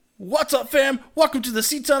What's up, fam? Welcome to the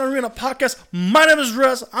Seattle Arena podcast. My name is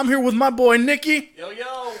Russ. I'm here with my boy, Nikki. Yo,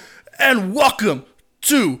 yo. And welcome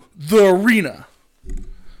to the arena.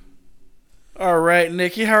 All right,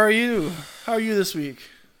 Nikki, how are you? How are you this week?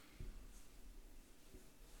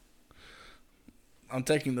 I'm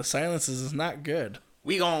taking the silences is not good.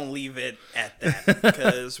 We gonna leave it at that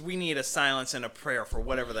because we need a silence and a prayer for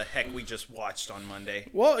whatever the heck we just watched on Monday.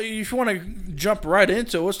 Well, if you want to jump right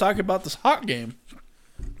into it, let's talk about this Hawk game.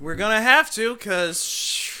 We're gonna have to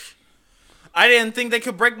because I didn't think they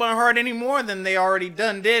could break my heart any more than they already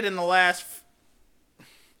did in the last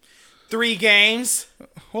 3 games.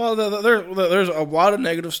 Well, there's a lot of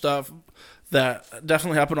negative stuff that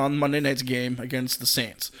definitely happened on Monday night's game against the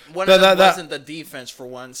Saints. One of them wasn't the defense for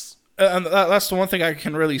once. And that's the one thing I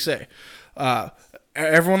can really say.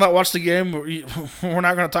 Everyone that watched the game, we're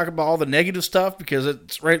not going to talk about all the negative stuff because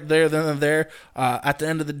it's right there, then and there. At the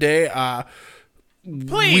end of the day,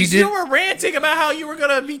 please, you were ranting about how you were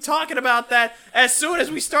going to be talking about that as soon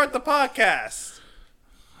as we start the podcast.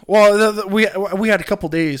 Well, we had a couple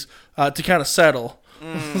days to kind of settle.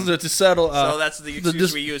 to settle. So that's the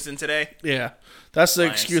excuse we're using today? Yeah. That's the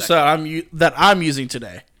excuse that I'm using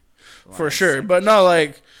today. For sure. But no,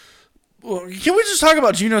 like... Well, can we just talk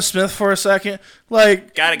about Geno Smith for a second?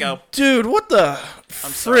 Like, gotta go, dude. What the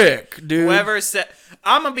frick, dude? Whoever said,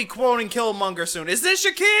 I'm gonna be quoting Killmonger soon. Is this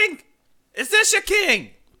your king? Is this your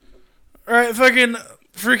king? All right, freaking.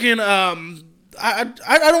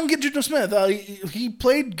 I don't get Geno Smith. He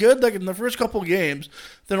played good like in the first couple games.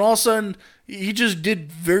 Then all of a sudden, he just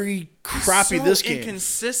did very crappy this game.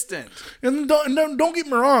 Inconsistent. And don't get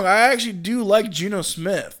me wrong. I actually do like Geno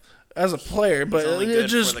Smith as a player, but he's only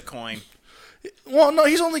good for the coin. Well, no,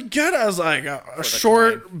 he's only good as like a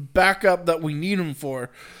short backup that we need him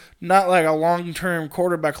for, not like a long-term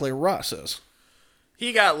quarterback like Russ is.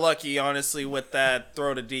 He got lucky, honestly, with that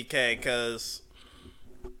throw to DK because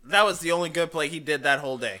that was the only good play he did that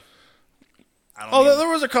whole day. There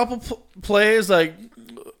was a couple plays like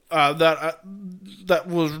that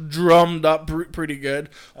was drummed up pretty good,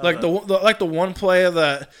 like the one play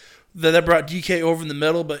that brought DK over in the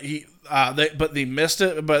middle, but they missed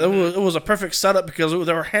it. But it was a perfect setup because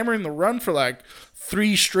they were hammering the run for like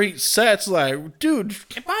 3 straight sets. Like, dude.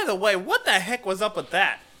 And by the way, what the heck was up with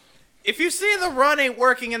that? If you see the run ain't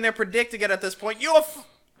working and they're predicting it at this point,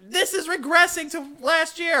 this is regressing to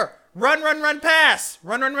last year. Run, pass.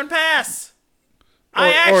 Run, pass.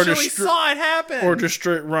 I actually saw it happen. Or just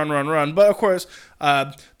straight run. But, of course,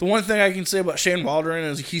 the one thing I can say about Shane Waldron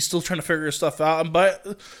is he's still trying to figure his stuff out.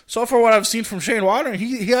 But so far what I've seen from Shane Waldron,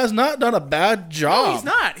 he has not done a bad job. No, he's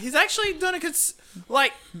not. He's actually done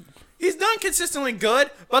he's done consistently good,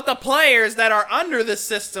 but the players that are under this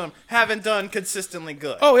system haven't done consistently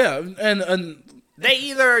good. Oh, yeah. And they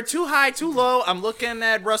either too high, too low. I'm looking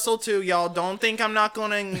at Russell too, y'all. Don't think I'm not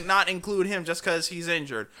going to not include him just because he's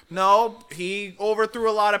injured. No, he overthrew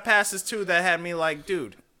a lot of passes too that had me like,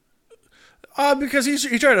 dude. Because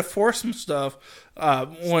he tried to force some stuff.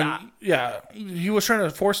 He was trying to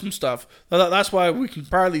force some stuff. That's why we can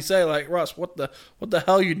probably say like, Russ, what the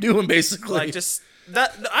hell are you doing, basically? Like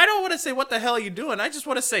I don't want to say what the hell are you doing. I just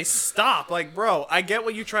want to say stop. Like, bro, I get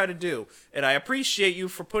what you try to do, and I appreciate you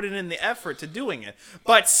for putting in the effort to doing it.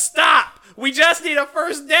 But stop. We just need a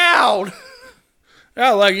first down.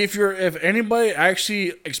 Yeah, like if anybody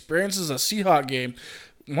actually experiences a Seahawk game,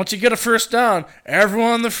 once you get a first down,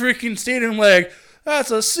 everyone in the freaking stadium like,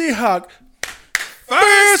 that's a Seahawk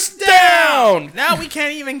first down. Now we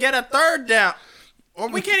can't even get a third down. Or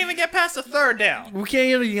we can't even get past a third down. We can't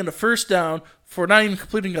even get a first down for not even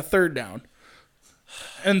completing a third down.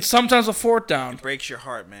 And sometimes a fourth down. It breaks your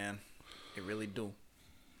heart, man. It really do.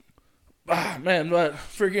 Man, but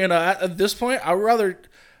freaking at this point, I'd rather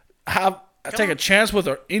take a chance with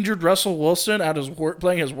an injured Russell Wilson at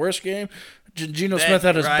playing his worst game. Geno Smith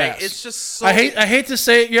at his best. It's just so... I hate to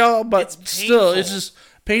say it, y'all, but still, it's just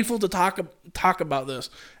painful to talk about this.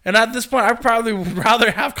 And at this point, I probably would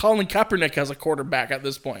rather have Colin Kaepernick as a quarterback at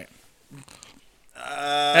this point.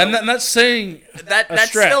 And that's saying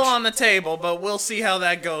that's still on the table, but we'll see how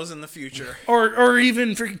that goes in the future. Or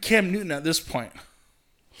even freaking Cam Newton at this point.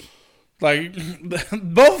 Like,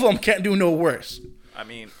 both of them can't do no worse. I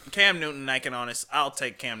mean, Cam Newton, I'll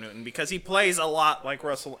take Cam Newton because he plays a lot like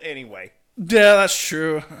Russell anyway. Yeah, that's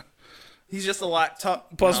true. He's just a lot tough.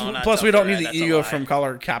 Plus, we don't need the ego from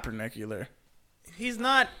Colin Kaepernick either. He's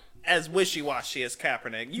not as wishy-washy as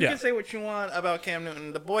Kaepernick. You can say what you want about Cam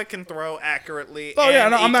Newton. The boy can throw accurately. Oh, yeah,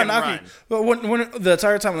 no, I'm not knocking. But when the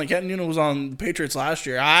entire time when Cam Newton was on the Patriots last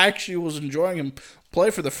year, I actually was enjoying him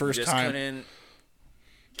play for the first time. Couldn't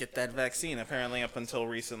get that vaccine, apparently, up until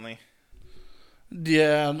recently.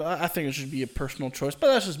 Yeah, I think it should be a personal choice, but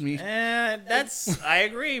that's just me. I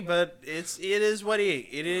agree, but it is what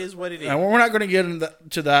it is. And we're not going to get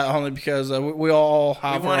into that only because we all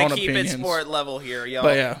have our own opinions. We want to keep it sport level here, yo.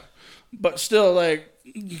 But yeah, but still, like,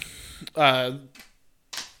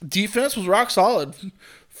 defense was rock solid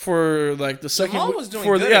for like the second. Jamal was doing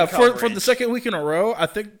good for the second week in a row. I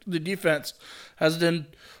think the defense has been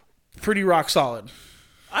pretty rock solid.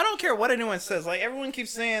 I don't care what anyone says. Like, everyone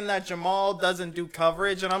keeps saying that Jamal doesn't do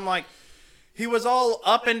coverage, and I'm like, he was all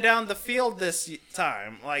up and down the field this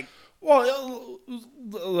time. Like, well,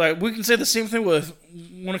 like we can say the same thing with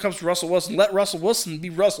when it comes to Russell Wilson. Let Russell Wilson be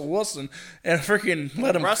Russell Wilson and freaking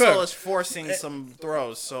let him Russell cook. is forcing some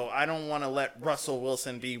throws, so I don't want to let Russell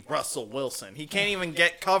Wilson be Russell Wilson. He can't even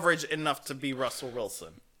get coverage enough to be Russell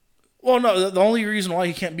Wilson. Well, no, the only reason why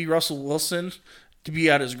he can't be Russell Wilson to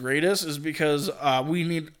be at his greatest is because we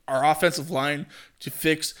need our offensive line to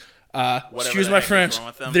fix, excuse my French,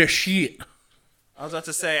 their shit. I was about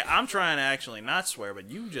to say, I'm trying to actually not swear, but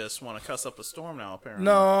you just want to cuss up a storm now, apparently.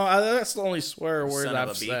 No, that's the only swear word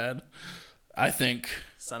I've said, I think.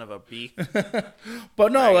 Son of a B.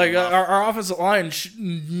 But no, like, our offensive line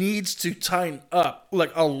needs to tighten up,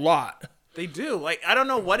 like, a lot. They do. Like, I don't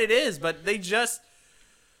know what it is, but they just...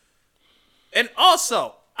 And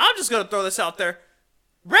also, I'm just going to throw this out there.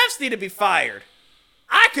 Refs need to be fired.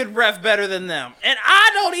 I could ref better than them, and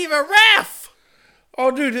I don't even ref.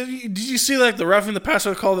 Oh, dude, did you see like the ref in the past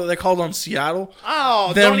call that they called on Seattle?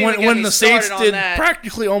 Oh, then when the Saints did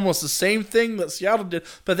practically almost the same thing that Seattle did,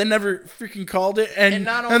 but they never freaking called it, and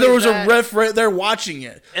there was a ref right there watching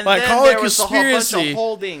it. And like, then call there it was a whole bunch conspiracy. of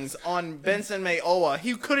holdings on Benson Mayowa.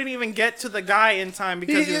 He couldn't even get to the guy in time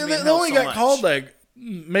because he was being they only held so got much. called like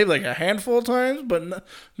maybe like a handful of times, but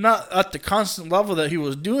not at the constant level that he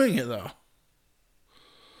was doing it though.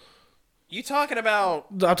 You talking about?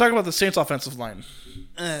 I'm talking about the Saints offensive line.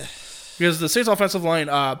 Because the Saints offensive line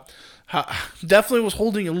definitely was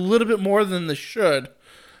holding a little bit more than they should.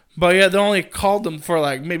 But yeah, they only called them for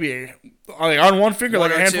like maybe on one finger,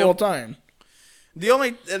 like a handful of time.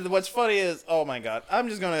 What's funny is, oh my God, I'm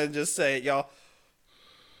just going to just say it, y'all.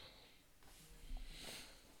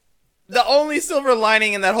 The only silver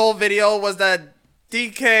lining in that whole video was that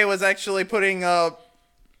DK was actually putting up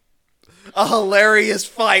a hilarious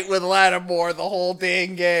fight with Lattimore the whole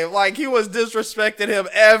dang game. Like, he was disrespecting him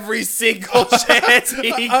every single chance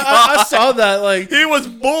he got. I saw that. Like, he was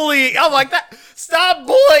bullying. I'm like, stop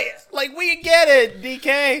bullying. Like, we get it,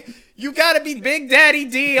 DK. You got to be Big Daddy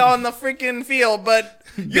D on the freaking field, but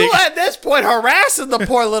you at this point harassing the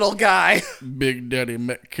poor little guy. Big Daddy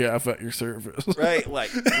Metcalf at your service. Right?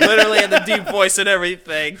 Like, literally in the deep voice and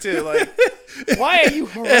everything, too. Like, why are you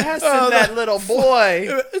harassing that little boy?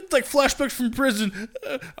 It's like flashbacks from prison.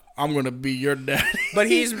 I'm going to be your daddy. But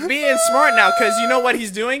he's being smart now because you know what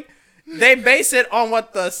he's doing? They base it on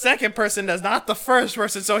what the second person does, not the first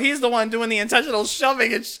person. So he's the one doing the intentional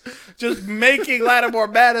shoving and just making Lattimore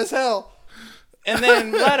mad as hell. And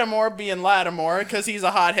then Lattimore being Lattimore because he's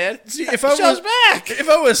a hothead. See, if I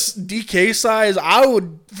was DK size, I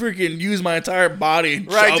would freaking use my entire body and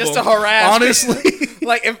just to harass. Honestly,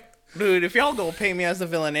 like if y'all gonna pay me as the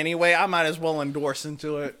villain anyway, I might as well endorse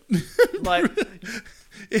into it. Like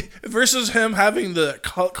versus him having the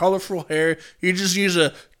colorful hair, you just use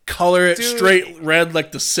a color it straight red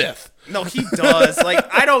like the Sith. No, he does.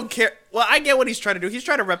 Like, I don't care. Well, I get what he's trying to do. He's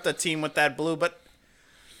trying to rep the team with that blue, but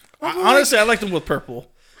honestly, I liked him with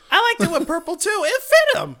purple. I liked it with purple too. It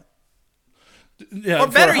fit him. Yeah, or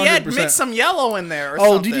better yet, mix some yellow in there.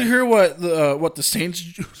 Did you hear what the Saints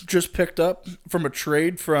just picked up from a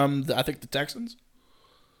trade from I think the Texans?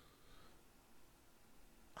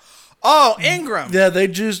 Oh, Ingram. Yeah, they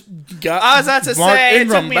just got. I was about to say,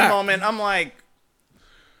 Ingram it took me back. a moment. I'm like,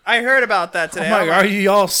 I heard about that today. I'm like, are you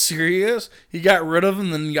all serious? You got rid of him,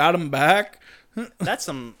 then got him back? That's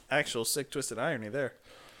some actual sick twisted irony there.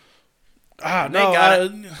 No,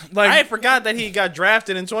 I forgot that he got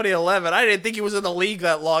drafted in 2011. I didn't think he was in the league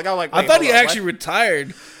that long. I'm like, I thought he actually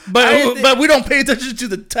retired, but we don't pay attention to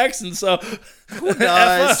the Texans, so who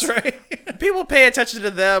does? Us, right? People pay attention to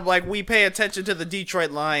them like we pay attention to the Detroit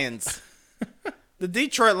Lions. The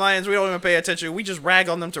Detroit Lions, we don't even pay attention. We just rag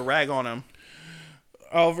on them to rag on them.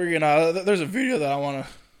 Oh, freaking! There's a video that I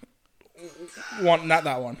want. Not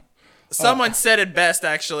that one. Someone said it best,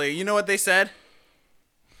 actually. You know what they said?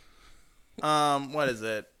 What is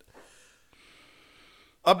it?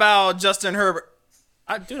 About Justin Herbert.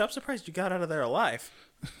 Dude, I'm surprised you got out of there alive.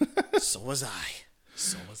 So was I.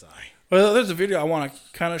 So was I. Well, there's a video I want to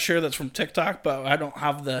kind of share that's from TikTok, but I don't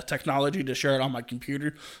have the technology to share it on my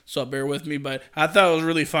computer, so bear with me. But I thought it was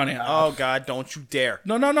really funny. Oh, God, don't you dare.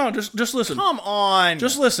 No, just listen. Come on.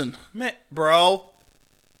 Just listen. Bro.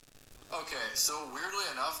 Okay, so weirdly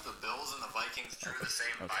enough, the Bills and the Vikings drew the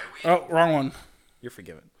same bye week. Oh, wrong one. You're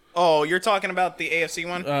forgiven. Oh, you're talking about the AFC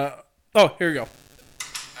one? Here you go.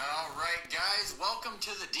 All right, guys, welcome to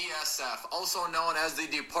the DSF, also known as the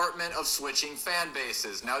Department of Switching Fan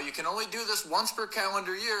Bases. Now, you can only do this once per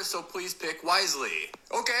calendar year, so please pick wisely.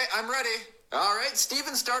 Okay, I'm ready. All right,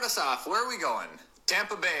 Steven, start us off. Where are we going?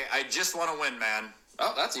 Tampa Bay. I just want to win, man.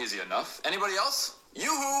 Oh, that's easy enough. Anybody else?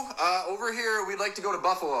 Yoo-hoo. Over here, we'd like to go to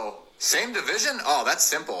Buffalo. Same division? Oh, that's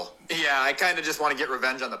simple. Yeah, I kind of just want to get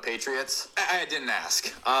revenge on the Patriots. I didn't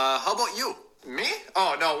ask. How about you? Me?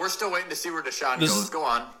 Oh, no, we're still waiting to see where Deshaun goes. Go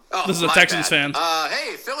on. Oh, this is a Texans fan.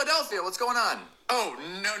 Hey, Philadelphia, what's going on? Oh,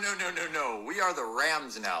 no. We are the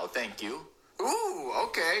Rams now, thank you. Ooh,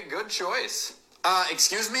 okay, good choice.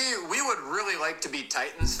 Excuse me, we would really like to be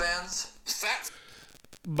Titans fans.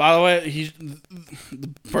 By the way, the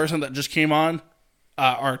person that just came on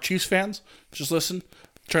are Chiefs fans. Just listen.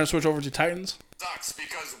 Trying to switch over to Titans. Sucks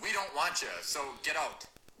because we don't want you, so get out.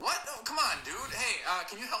 What? No, come on, dude. Hey,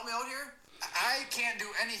 can you help me out here? I can't do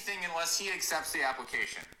anything unless he accepts the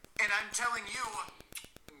application. And I'm telling you,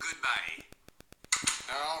 goodbye.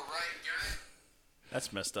 All right, guys.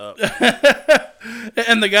 That's messed up.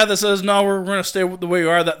 And the guy that says, no, we're going to stay the way we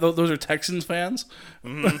are, those are Texans fans.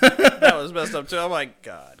 Mm-hmm. That was messed up, too. Oh, my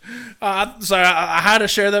God. Sorry, I had to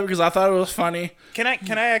share that because I thought it was funny. Can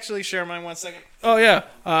I actually share mine 1 second? Oh, yeah.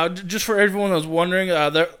 Just for everyone that's wondering,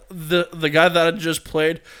 the guy that I just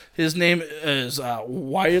played, his name is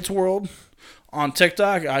Wyatt's World on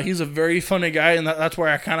TikTok. He's a very funny guy, and that's where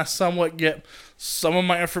I kind of somewhat get some of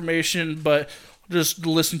my information, but just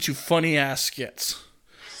listen to funny-ass skits.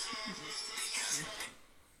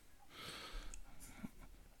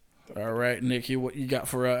 All right, Nikki, what you got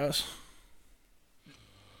for us?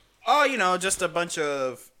 Oh, just a bunch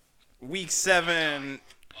of Week 7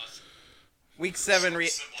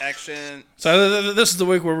 reaction. So this is the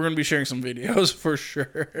week where we're going to be sharing some videos for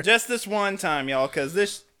sure. Just this one time, y'all, because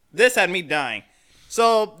this had me dying.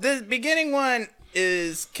 So the beginning one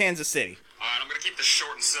is Kansas City. All right, I'm going to keep this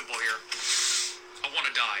short and simple here. I want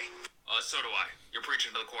to die. So do I. You're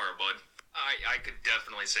preaching to the choir, bud. I could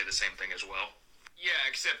definitely say the same thing as well. Yeah,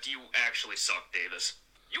 except you actually suck, Davis.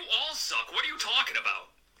 You all suck. What are you talking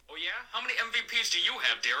about? Oh, yeah? How many MVPs do you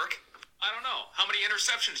have, Derek? I don't know. How many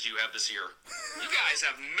interceptions do you have this year? You guys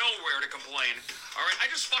have nowhere to complain. All right, I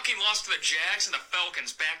just fucking lost to the Jags and the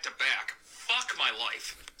Falcons back-to-back. Fuck my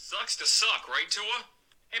life. Sucks to suck, right, Tua?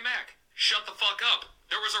 Hey, Mac, shut the fuck up.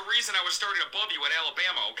 There was a reason I was starting above you at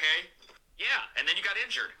Alabama, okay? Yeah, and then you got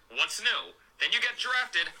injured. What's new? Then you get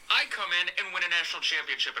drafted, I come in and win a national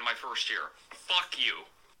championship in my first year. Fuck you.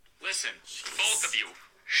 Listen, both of you,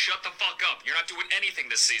 shut the fuck up. You're not doing anything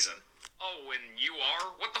this season. Oh, and you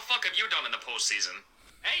are? What the fuck have you done in the postseason?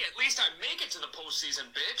 Hey, at least I make it to the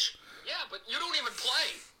postseason, bitch. Yeah, but you don't even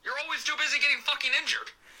play. You're always too busy getting fucking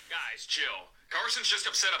injured. Guys, chill. Carson's just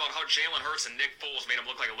upset about how Jalen Hurts and Nick Foles made him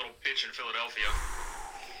look like a little bitch in Philadelphia.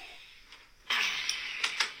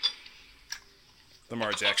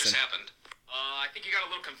 Lamar Jackson. What the fuck just happened? I think you got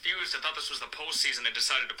a little confused and thought this was the postseason and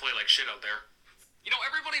decided to play like shit out there. You know,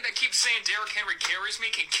 everybody that keeps saying Derrick Henry carries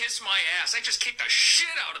me can kiss my ass. I just kicked the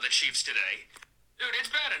shit out of the Chiefs today. Dude,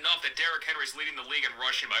 it's bad enough that Derrick Henry's leading the league in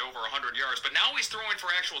rushing by over 100 yards, but now he's throwing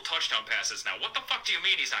for actual touchdown passes now. What the fuck do you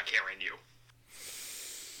mean he's not carrying you?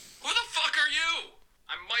 Who the fuck are you?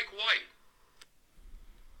 I'm Mike White.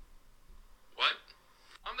 What?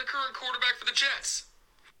 I'm the current quarterback for the Jets.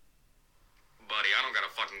 Buddy, I don't got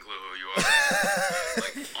a fucking clue who you are.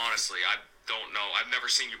 Like, honestly, I don't know. I've never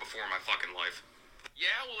seen you before in my fucking life.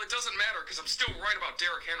 Yeah, well, it doesn't matter, because I'm still right about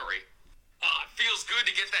Derrick Henry. It feels good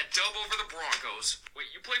to get that dub over the Broncos. Wait,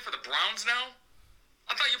 you play for the Browns now?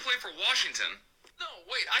 I thought you played for Washington. No,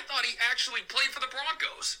 wait, I thought he actually played for the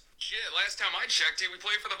Broncos. Shit, last time I checked, we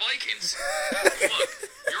played for the Vikings. Look,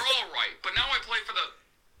 you're all right, but now I play for the...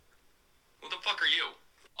 Who the fuck are you?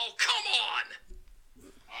 Oh, come on!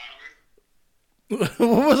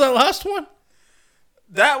 What was that last one?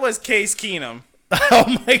 That was Case Keenum.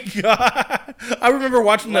 Oh my god! I remember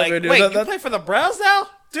watching that video. Wait, you play for the Browns now?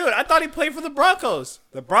 Dude, I thought he played for the Broncos.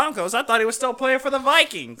 The Broncos? I thought he was still playing for the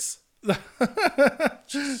Vikings. That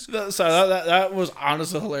was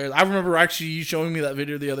honestly hilarious. I remember actually you showing me that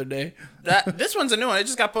video the other day. This one's a new one. It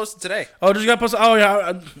just got posted today. Oh, just got posted? Oh,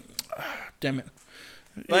 yeah. Damn it.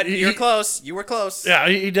 But you're close. You were close. Yeah,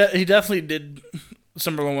 he definitely did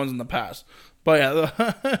similar ones in the past. But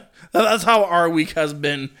yeah, that's how our week has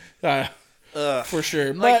been for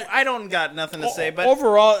sure. Like, but I don't got nothing to say. But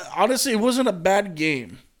overall, honestly, it wasn't a bad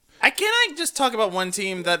game. I just talk about one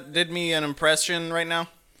team that did me an impression right now,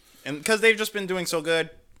 and because they've just been doing so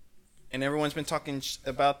good, and everyone's been talking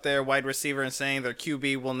about their wide receiver and saying their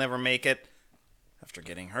QB will never make it after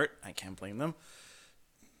getting hurt. I can't blame them.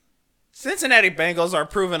 Cincinnati Bengals are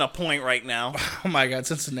proving a point right now. Oh my God,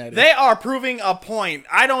 Cincinnati! They are proving a point.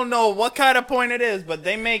 I don't know what kind of point it is, but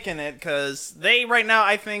they making it because they right now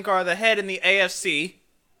I think are the head in the AFC,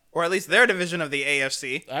 or at least their division of the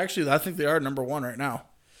AFC. Actually, I think they are number 1 right now.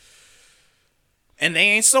 And they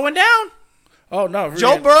ain't slowing down. Oh, no.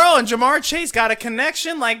 Joe Burrow and Jamar Chase got a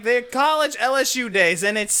connection like their college LSU days,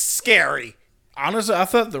 and it's scary. Honestly, I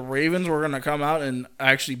thought the Ravens were going to come out and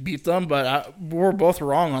actually beat them, but we're both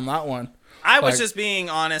wrong on that one. I was just being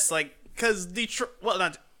honest, because Detroit... Well,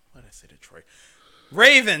 not... What did I say, Detroit?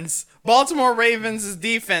 Ravens. Baltimore Ravens'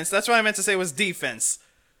 defense. That's what I meant to say was defense.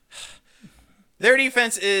 Their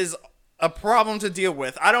defense is a problem to deal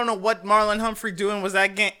with. I don't know what Marlon Humphrey doing was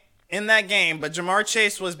in that game, but Jamar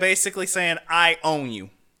Chase was basically saying, I own you.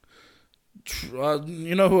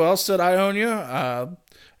 You know who else said I own you?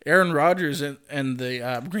 Aaron Rodgers and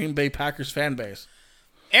the Green Bay Packers fan base.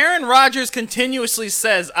 Aaron Rodgers continuously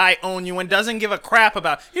says, I own you, and doesn't give a crap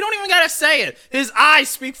about it. You don't even got to say it. His eyes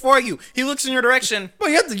speak for you. He looks in your direction. Well,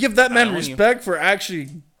 you have to give that man respect for actually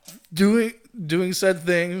doing said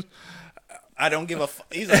things. I don't give a fuck.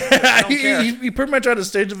 I don't care. He pretty much at a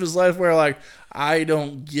stage of his life where, I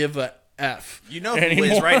don't give a F. You know who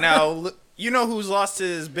is right now. You know who's lost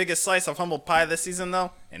his biggest slice of humble pie this season,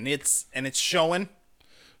 though? And it's showing.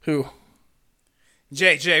 Who?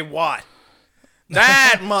 J.J. Watt.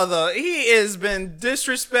 That mother. He has been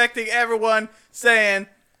disrespecting everyone, saying...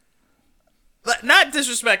 Not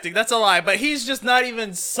disrespecting, that's a lie, but he's just not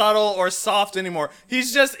even subtle or soft anymore.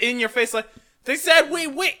 He's just in your face like, they said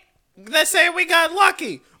they say we got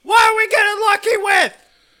lucky. What are we getting lucky with?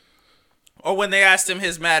 Or when they asked him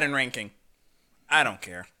his Madden ranking. I don't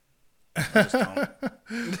care. I just don't.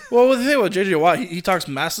 Well, the thing with J.J. Watt, he talks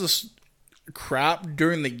massive crap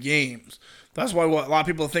during the games. That's why a lot of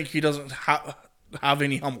people think he doesn't have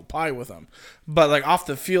any humble pie with him. But off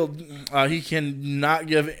the field, he cannot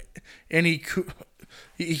give he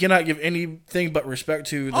cannot give anything but respect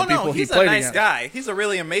to the people he played against. He's a nice guy. He's a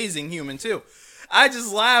really amazing human too. I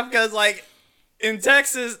just laugh because in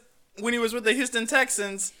Texas, when he was with the Houston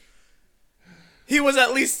Texans, he was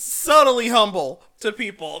at least subtly humble to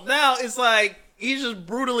people. Now it's he's just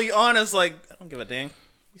brutally honest. I don't give a damn.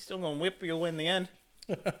 He's still gonna whip you in the end.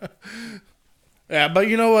 Yeah, but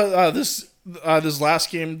you know what? This last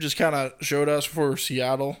game just kind of showed us for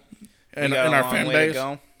Seattle and our fan base.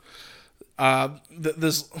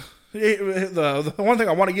 The one thing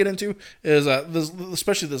I want to get into is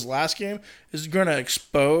especially this last game is going to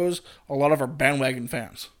expose a lot of our bandwagon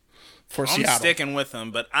fans for Seattle. I'm sticking with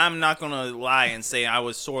them, but I'm not going to lie and say I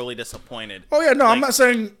was sorely disappointed. Oh yeah, no, I'm not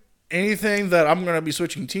saying anything that I'm going to be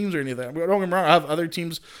switching teams or anything. Don't get me wrong, I have other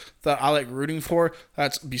teams that I like rooting for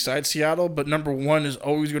that's besides Seattle, but number 1 is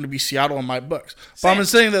always going to be Seattle in my books. But I'm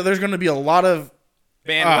saying that there's going to be a lot of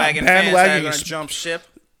bandwagon fans that are going to jump ship.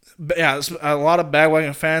 Yeah, a lot of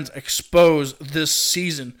bandwagon fans exposed this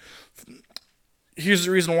season. Here's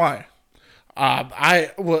the reason why.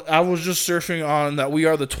 I was just surfing on that We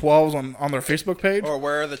Are the 12s on their Facebook page. Or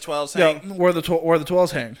Where Are the 12s Hang? Yeah, where the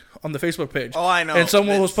 12s hang on the Facebook page. Oh, I know. And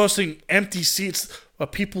someone was posting empty seats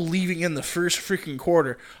of people leaving in the first freaking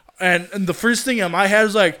quarter. And the first thing in my head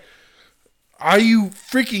is are you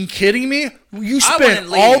freaking kidding me? You spent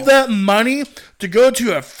all that money to go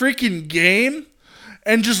to a freaking game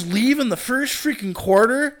and just leave in the first freaking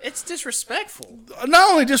quarter? It's disrespectful.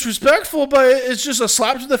 Not only disrespectful, but it's just a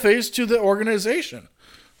slap to the face to the organization.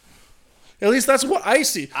 At least that's what I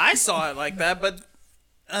see. I saw it like that, but...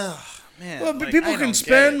 man. Well, people can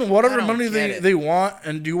spend whatever money they want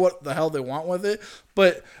and do what the hell they want with it.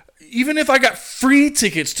 But even if I got free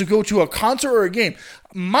tickets to go to a concert or a game,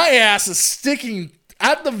 my ass is sticking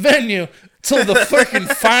at the venue till the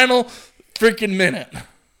freaking final freaking minute.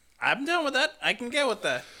 I'm done with that. I can get with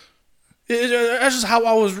that. That's just how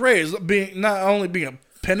I was raised. Not only being a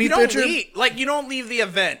penny pitcher. You don't leave the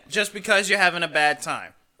event just because you're having a bad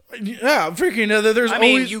time. Yeah, freaking. There's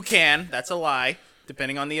always... you can. That's a lie.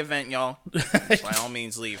 Depending on the event, y'all, by all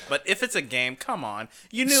means leave. But if it's a game, come on.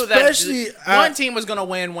 You knew that one team was going to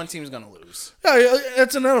win, one team's going to lose. Yeah,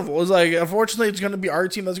 it's inevitable. It's unfortunately, it's going to be our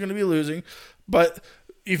team that's going to be losing. But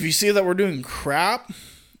if you see that we're doing crap,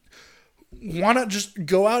 why not just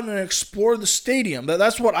go out and explore the stadium?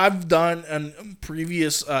 That's what I've done in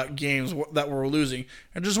previous games that we're losing,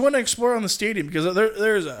 and just want to explore on the stadium because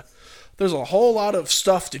there's a whole lot of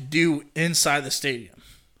stuff to do inside the stadium.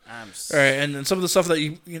 All right, and then some of the stuff that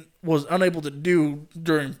you was unable to do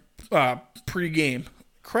during pre-game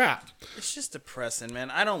crap. It's just depressing,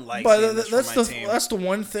 man. I don't like seeing this from my team. That's the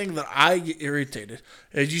one thing that I get irritated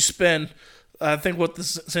is you spend, I think what the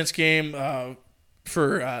Saints game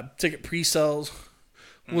for ticket pre-sales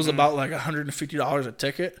was about like $150 a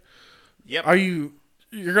ticket. Yep.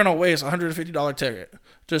 You're going to waste a $150 ticket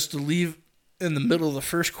just to leave in the middle of the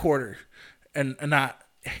first quarter and not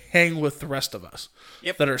hang with the rest of us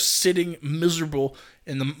that are sitting miserable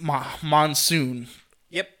in the monsoon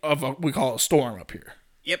of we call it a storm up here.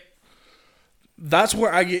 Yep. That's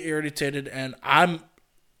where I get irritated, and I'm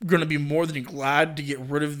going to be more than glad to get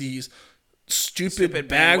rid of these stupid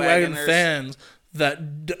bandwagon fans that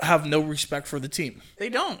have no respect for the team. They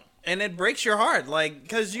don't, and it breaks your heart, like,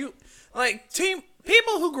 because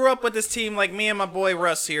people who grew up with this team, like me and my boy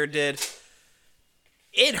Russ here did.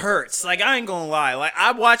 It hurts. Like, I ain't gonna lie. Like,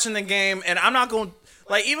 I'm watching the game, and I'm not gonna...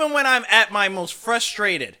 Like, even when I'm at my most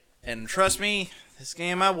frustrated, and trust me, this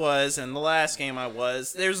game I was, and the last game I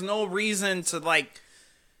was, there's no reason to, like,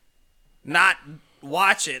 not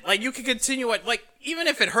watch it. Like, you can continue it. Like, even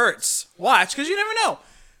if it hurts, watch, because you never know.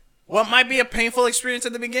 What might be a painful experience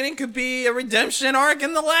at the beginning could be a redemption arc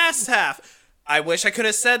in the last half. I wish I could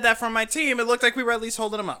have said that from my team. It looked like we were at least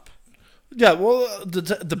holding them up. Yeah, well,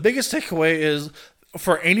 the biggest takeaway is...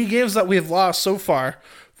 For any games that we've lost so far,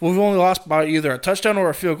 we've only lost by either a touchdown or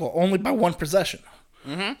a field goal, only by one possession.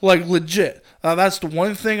 Mm-hmm. Like, legit. That's the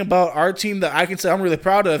one thing about our team that I can say I'm really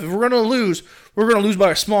proud of. If we're going to lose, we're going to lose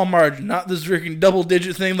by a small margin, not this freaking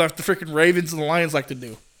double-digit thing that the freaking Ravens and the Lions like to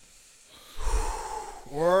do.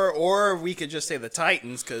 Or we could just say the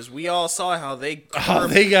Titans, because we all saw how they...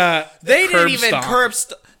 They didn't even curb...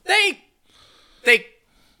 They...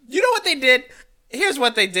 You know what they did? Here's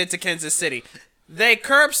what they did to Kansas City. They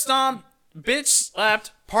curb stomped, bitch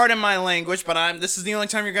slapped, pardon my language, but this is the only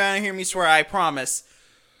time you're going to hear me swear, I promise.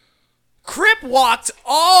 Crip walked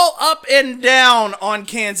all up and down on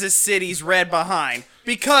Kansas City's red behind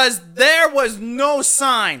because there was no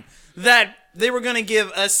sign that they were going to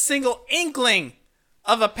give a single inkling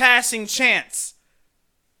of a passing chance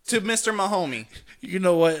to Mr. Mahomey. You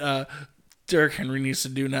know what Derrick Henry needs to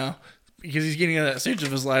do now? Because he's getting in that stage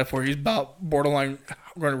of his life where he's about borderline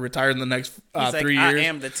going to retire in the next 3 years. I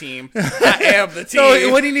am the team. I am the team.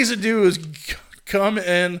 So what he needs to do is come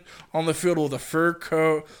in on the field with a fur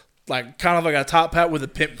coat, like kind of like a top hat with a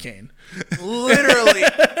pimp cane. Literally.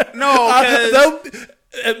 No,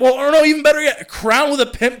 no, even better yet, a crown with a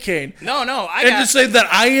pimp cane. No, just say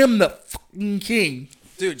that I am the fucking king.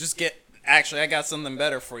 Dude, actually, I got something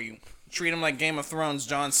better for you. Treat him like Game of Thrones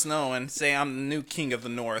Jon Snow and say I'm the new king of the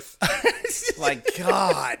North. Like,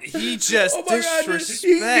 God, he just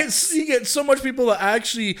disrespects. He gets so much people to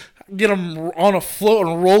actually get him on a float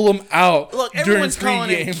and roll him out. Look, everyone's calling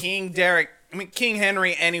him King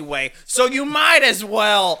Henry anyway, so you might as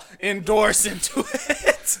well endorse into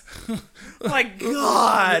it. Like,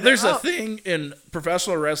 God. There's a thing in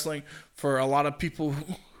professional wrestling for a lot of people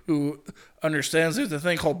who understands. There's a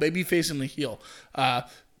thing called babyface and the heel.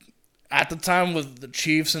 At the time with the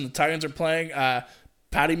Chiefs and the Titans are playing,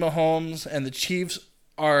 Patty Mahomes and the Chiefs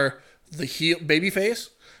are the heel babyface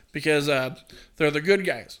because they're the good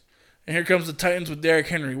guys. And here comes the Titans with Derrick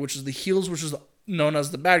Henry, which is the heels, which is known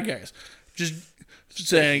as the bad guys. Just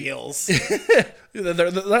saying, heels.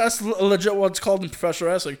 That's legit what it's called in professional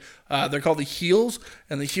wrestling. They're called the heels,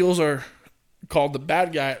 and the heels are called the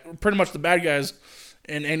bad guy. Pretty much the bad guys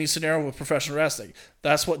in any scenario with professional wrestling.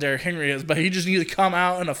 That's what Derrick Henry is. But he just needs to come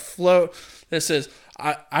out in a float that says,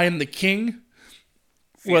 I am the king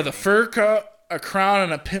with a fur coat, a crown,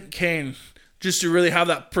 and a pimp cane, just to really have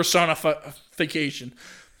that personification.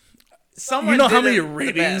 You know how many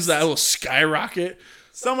ratings that will skyrocket?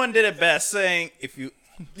 Someone did it best, saying,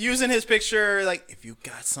 using his picture, like, if you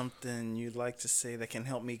got something you'd like to say that can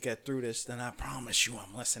help me get through this, then I promise you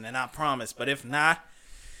I'm listening. I promise. But if not,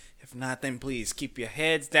 then please keep your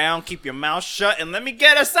heads down, keep your mouth shut, and let me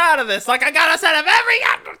get us out of this like I got us out of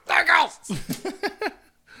everything else.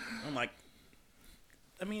 I'm like,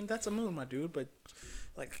 I mean, that's a mood, my dude, but,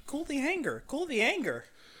 like, cool the anger.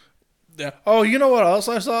 Yeah. Oh, you know what else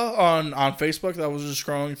I saw on Facebook that I was just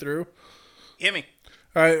scrolling through? Hit me.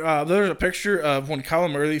 All right, there's a picture of when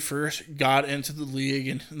Kyler Murray first got into the league,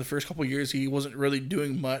 and in the first couple of years, he wasn't really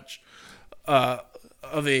doing much of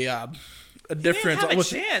a difference. He didn't have a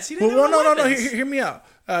chance. He didn't have no. Hear me out.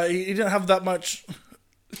 He didn't have that much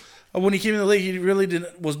when he came in the league, he really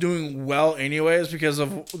was doing well anyways because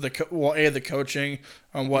of the coaching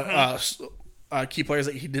and what key players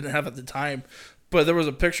that he didn't have at the time. But there was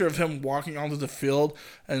a picture of him walking onto the field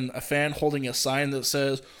and a fan holding a sign that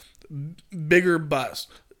says, "Bigger bust,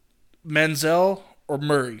 Manziel or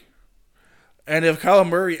Murray." And if Kyler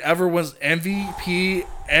Murray ever wins MVP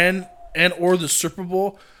and or the Super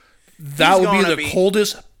Bowl, that would be the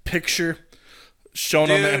coldest picture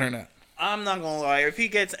shown on the internet. I'm not gonna lie. If he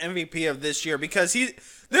gets MVP of this year, because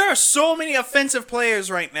there are so many offensive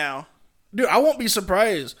players right now. Dude, I won't be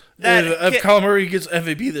surprised if Kyler Murray gets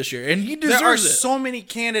MVP this year, and he deserves it. There are so many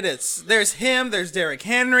candidates. There's him. There's Derrick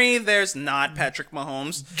Henry. There's not Patrick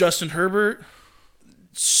Mahomes. Justin Herbert.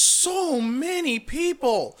 So many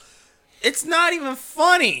people. It's not even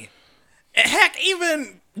funny. Heck,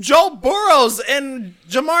 even Joe Burrows and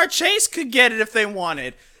Jamar Chase could get it if they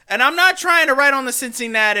wanted. And I'm not trying to ride on the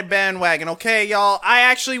Cincinnati bandwagon, okay, y'all? I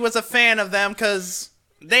actually was a fan of them because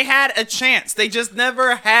they had a chance. They just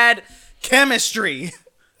never had chemistry.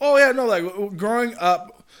 Oh, yeah, no, like, growing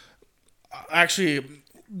up, actually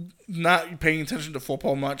not paying attention to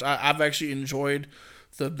football much, I've actually enjoyed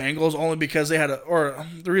the Bengals only because they had the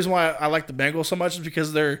reason why I like the Bengals so much is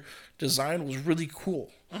because their design was really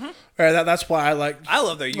cool. Mm-hmm. Right, that's why I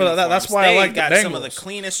love their uniforms. That's why I like the Bengals. Got some of the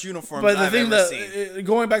cleanest uniforms I've ever seen.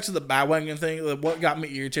 Going back to the bandwagon thing, what got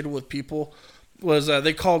me irritated with people was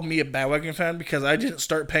they called me a bandwagon fan because I didn't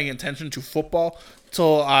start paying attention to football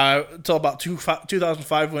till about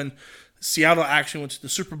 2005 when Seattle actually went to the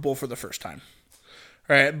Super Bowl for the first time.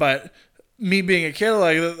 Right, but me being a kid,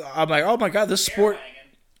 I'm like, oh my god, this sport,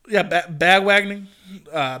 bagwagoning,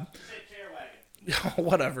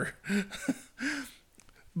 whatever.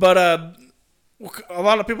 But a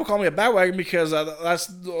lot of people call me a bandwagon because that's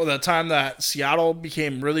the time that Seattle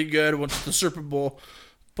became really good, went to the Super Bowl.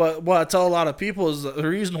 But what I tell a lot of people is the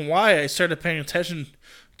reason why I started paying attention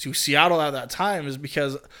to Seattle at that time is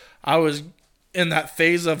because I was in that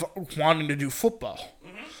phase of wanting to do football.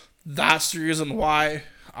 Mm-hmm. That's the reason why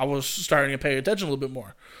I was starting to pay attention a little bit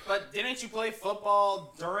more. But didn't you play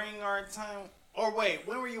football during our time? Or wait,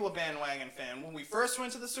 when were you a bandwagon fan? When we first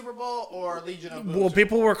went to the Super Bowl or Legion of Boom? Well,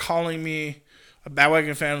 people were calling me a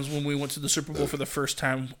bandwagon fan when we went to the Super Bowl for the first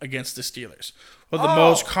time against the Steelers. The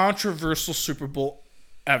most controversial Super Bowl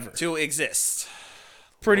ever. To exist.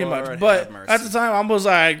 Pretty much. But at the time, I was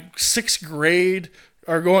like 6th grade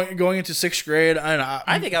or going into 6th grade. And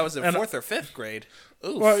I think I was in 4th or 5th grade.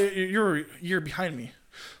 Oof. Well, you're behind me.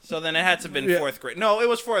 So then it had to have been 4th grade. No, it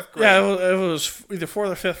was 4th grade. Yeah, it was either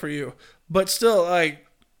 4th or 5th for you. But still, like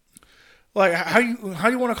how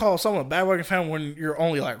do you want to call someone a bandwagon fan when you're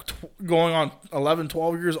only going on 11,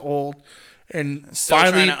 12 years old and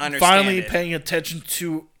finally paying attention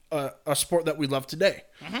to a sport that we love today?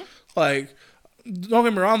 Mm-hmm. Like, don't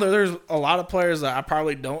get me wrong, there's a lot of players that I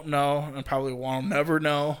probably don't know and probably will never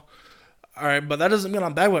know. All right, but that doesn't mean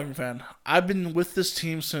I'm a bandwagon fan. I've been with this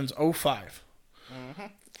team since 2005. Mm-hmm. All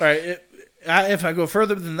right, if I go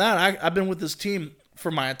further than that, I've been with this team for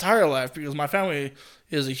my entire life because my family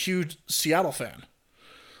is a huge Seattle fan.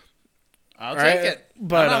 I'll take it.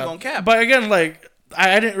 But, I'm not gonna cap. But again,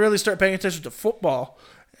 I didn't really start paying attention to football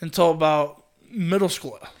until about middle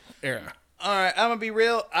school era. All right, I'm gonna be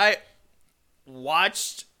real. I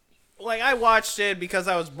watched it because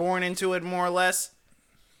I was born into it more or less.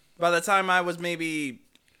 By the time I was maybe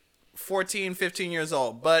 14, 15 years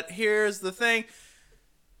old. But here's the thing.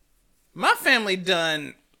 My family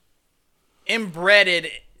done inbreaded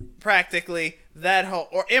practically that whole,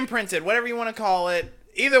 or imprinted, whatever you want to call it.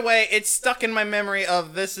 Either way, it's stuck in my memory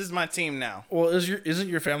of this is my team now. Well, isn't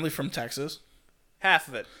your family from Texas? Half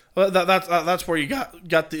of it. Well, that's where you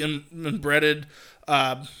got the inbreaded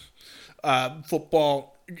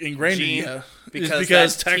football ingrained in you.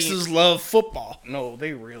 Because Texas love football. No,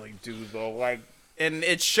 they really do though. And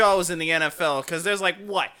it shows in the NFL because there's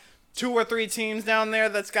 2 or 3 teams down there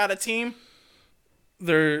that's got a team.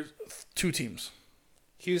 There's 2 teams.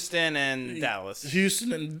 Houston and Dallas.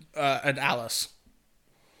 Houston and Alice.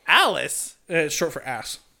 Alice? It's short for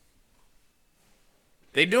ass.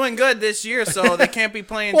 They're doing good this year, so they can't be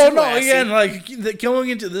playing well, too no, assy. Again, going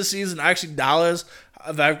into this season, actually, Dallas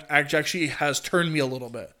actually has turned me a little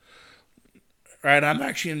bit. Right? I'm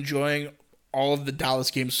actually enjoying all of the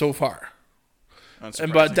Dallas games so far.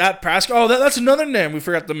 But Dak Prescott, that's another name we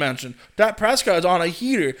forgot to mention. Dak Prescott is on a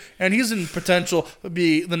heater, and he's in potential to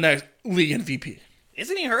be the next league MVP.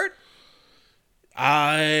 Isn't he hurt?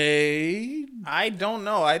 I don't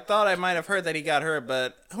know. I thought I might have heard that he got hurt,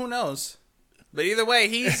 but who knows? But either way,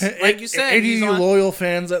 he's, like you said, any of you loyal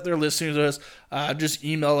fans that they're listening to us, just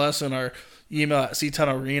email us in our email at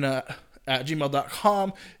c10arena at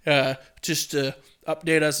gmail.com just to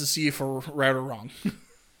update us to see if we're right or wrong.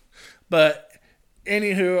 But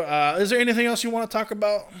anywho, is there anything else you want to talk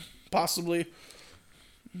about? Possibly.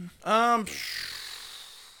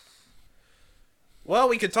 Well,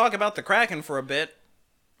 we could talk about the Kraken for a bit.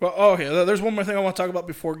 Well, okay. There's one more thing I want to talk about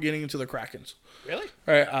before getting into the Krakens. Really?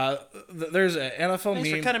 All right. There's an NFL Thanks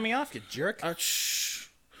meme. for cutting me off, you jerk. Shh.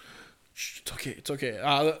 It's okay. It's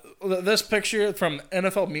okay. This picture from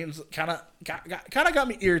NFL memes kind of got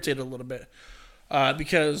me irritated a little bit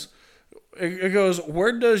because it goes,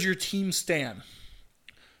 "Where does your team stand?"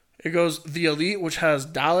 It goes, "The elite," which has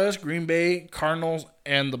Dallas, Green Bay, Cardinals,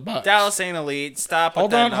 and the Bucs. Dallas ain't elite. Stop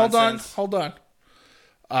with that nonsense. Hold on.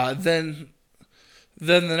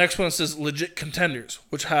 Then the next one says legit contenders,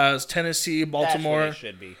 which has Tennessee, Baltimore. That's what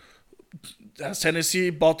it should be. Has Tennessee,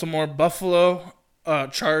 Baltimore, Buffalo,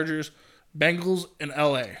 Chargers, Bengals, and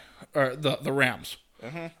LA, or the Rams.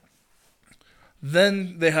 Mm-hmm.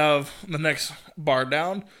 Then they have the next bar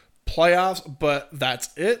down, playoffs, but that's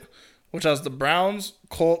it, which has the Browns,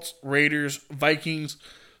 Colts, Raiders, Vikings,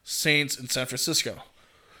 Saints, and San Francisco.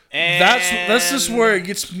 And That's just where it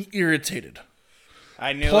gets me irritated.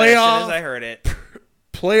 I knew it as soon as I heard it.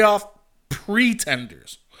 Playoff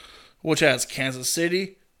pretenders, which has Kansas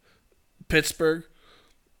City, Pittsburgh,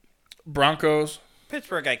 Broncos,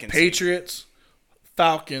 Pittsburgh, I can Patriots,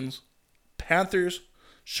 Falcons, Panthers,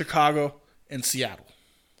 Chicago, and Seattle.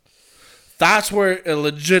 That's where it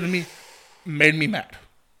legitimately made me mad.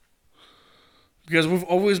 Because we've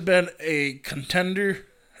always been a contender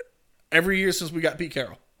every year since we got Pete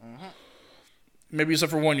Carroll. Mm-hmm. Maybe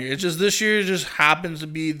except for 1 year. It's just this year just happens to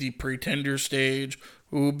be the pretender stage.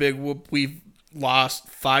 Ooh, big whoop. We've lost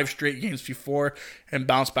 5 straight games before and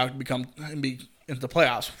bounced back to be into the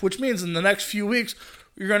playoffs. Which means in the next few weeks,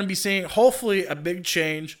 you're going to be seeing hopefully a big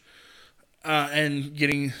change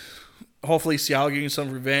and hopefully Seattle getting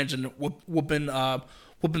some revenge and whooping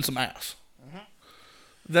some ass. Mm-hmm.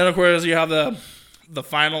 Then, of course, you have the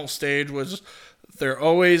final stage, which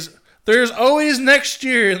there's always next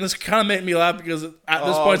year, and this kind of made me laugh because at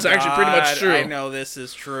this point it's actually pretty much true. I know this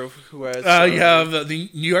is true. You have the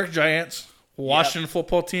New York Giants, Washington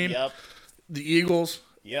football team, the Eagles,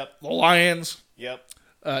 the Lions,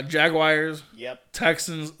 Jaguars,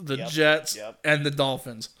 Texans, the Jets, and the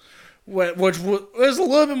Dolphins, which was a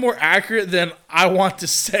little bit more accurate than I want to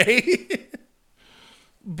say.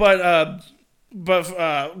 But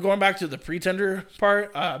going back to the pretender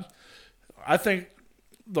part, I think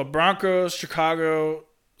the Broncos, Chicago,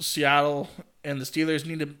 Seattle, and the Steelers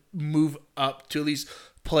need to move up to at least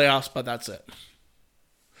playoffs, but that's it.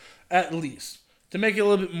 At least. To make it a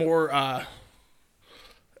little bit more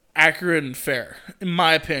accurate and fair, in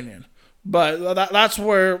my opinion. But that's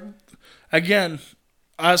where, again,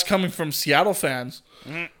 us coming from Seattle fans,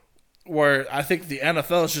 where I think the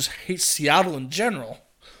NFL just hates Seattle in general.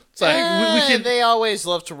 It's like they always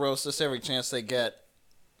love to roast us every chance they get.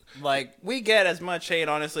 Like, we get as much hate,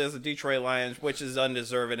 honestly, as the Detroit Lions, which is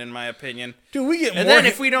undeserved, in my opinion. Dude, we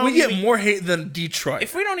get more hate than Detroit.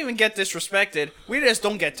 If we don't even get disrespected, we just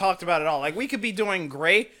don't get talked about at all. Like, we could be doing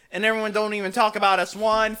great, and everyone don't even talk about us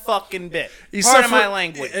one fucking bit. Pardon my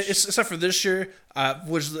language. Except for this year,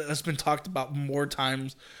 which has been talked about more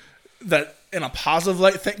times that in a positive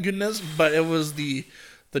light, thank goodness, but it was the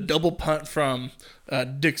double punt from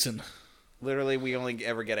Dixon. Literally, we only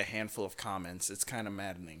ever get a handful of comments. It's kind of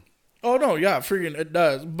maddening. Oh, no, yeah, freaking it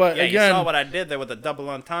does. But yeah, again, you saw what I did there with the double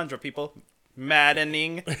entendre, people.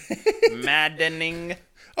 Maddening. Maddening.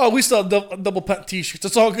 Oh, we still have double punt t-shirts.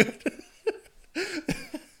 It's all good.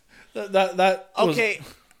 Okay,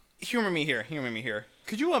 humor me here.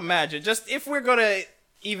 Could you imagine, just if we're going to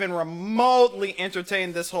even remotely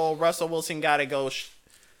entertain this whole Russell Wilson gotta go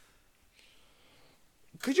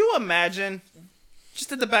could you imagine,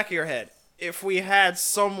 just at the back of your head, if we had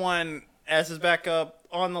someone as his backup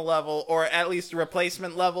on the level, or at least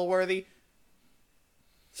replacement level worthy,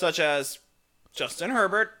 such as Justin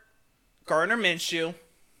Herbert, Gardner Minshew,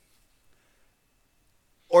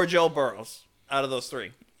 or Joe Burrows, out of those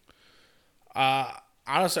three?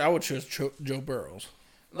 Honestly, I would choose Joe Burrows.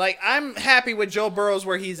 Like, I'm happy with Joe Burrows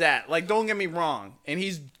where he's at. Like, don't get me wrong. And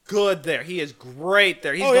he's good there. He is great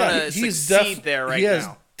there. He's going to succeed there right now. He has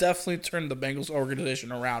definitely turned the Bengals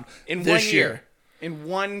organization around in this 1 year. In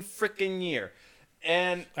 1 freaking year.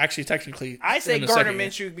 And actually, technically, I say Gardner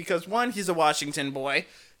Minshew because, 1, he's a Washington boy.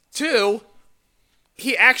 2,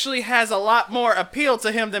 he actually has a lot more appeal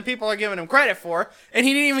to him than people are giving him credit for. And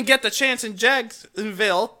he didn't even get the chance in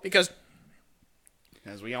Jacksonville because,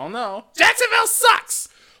 as we all know, Jacksonville sucks.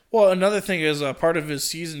 Well, another thing is part of his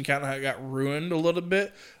season kind of got ruined a little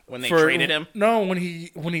bit when they traded him. No, when he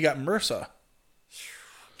got MRSA.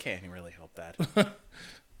 Can't really help that.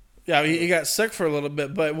 Yeah, he got sick for a little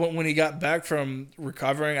bit, but when he got back from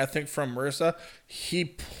recovering, I think from MRSA, he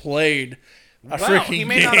played a freaking game. He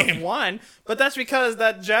may not have won, but that's because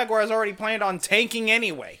that Jaguars already planned on tanking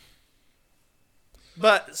anyway.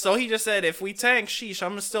 But so he just said, if we tank, sheesh,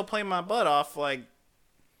 I'm gonna still play my butt off. Like,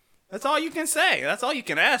 that's all you can say. That's all you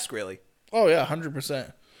can ask, really. Oh yeah,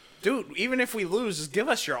 100%. Dude, even if we lose, just give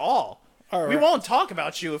us your all. All right. We won't talk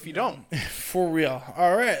about you if you don't. For real.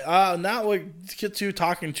 All right. Now we get to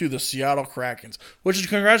talking to the Seattle Krakens, which is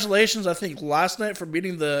congratulations, I think, last night for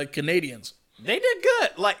beating the Canadians. They did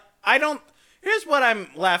good. Like, here's what I'm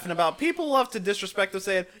laughing about. People love to disrespect them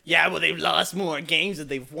saying, yeah, well, they've lost more games than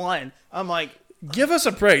they've won. I'm like, give us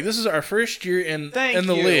a break. This is our first year in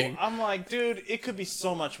the league. I'm like, dude, it could be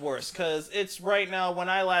so much worse because it's right now. When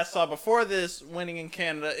I last saw before this winning in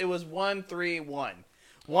Canada, it was 1-3-1.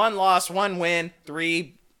 1 loss, 1 win,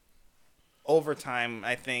 3 overtime,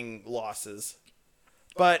 I think, losses.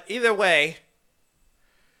 But either way,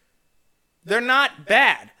 they're not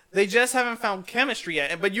bad. They just haven't found chemistry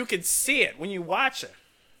yet. But you can see it when you watch it.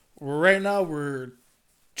 Right now, we're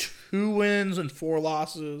 2 wins and 4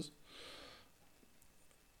 losses.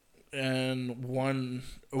 And 1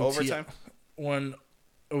 overtime? 1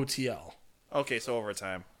 OTL. Okay, so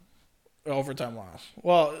overtime. Overtime loss.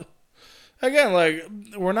 Well, again, like,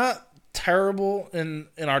 we're not terrible in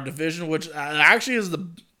our division, which actually is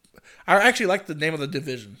I actually like the name of the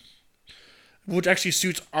division, which actually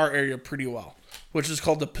suits our area pretty well, which is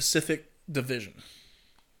called the Pacific Division.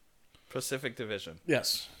 Pacific Division.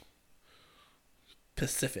 Yes.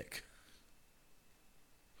 Pacific.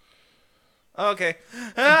 Okay.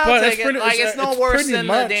 I'll take it. Like, it's no worse than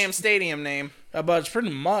the damn stadium name. But it's pretty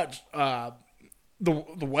much the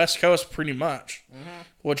West Coast, pretty much. Mm-hmm.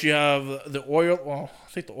 What you have, the I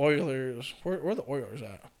think the Oilers. Where are the Oilers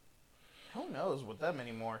at? Who knows with them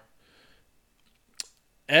anymore?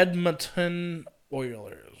 Edmonton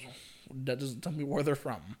Oilers. That doesn't tell me where they're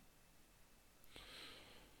from.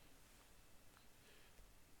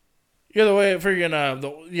 Either way, freaking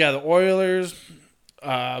the Oilers,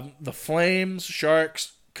 the Flames,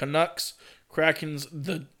 Sharks, Canucks, Krakens,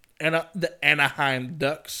 the Anaheim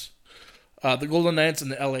Ducks, the Golden Knights,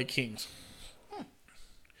 and the LA Kings.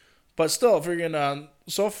 But still, freaking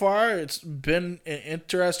so far, it's been an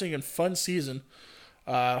interesting and fun season.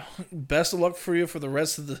 Best of luck for you for the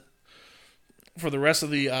rest of the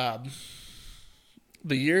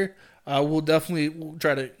year. We'll definitely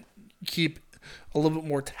try to keep a little bit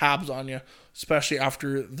more tabs on you, especially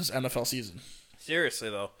after this NFL season. Seriously,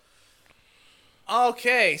 though.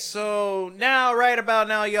 Okay, so right about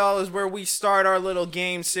now, y'all, is where we start our little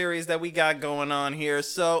game series that we got going on here.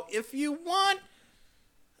 So if you want,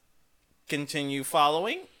 continue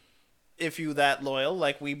following. If you that loyal,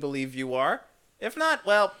 like we believe you are. If not,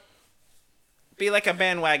 well, be like a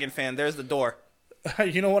bandwagon fan. There's the door.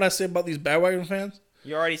 You know what I say about these bandwagon fans?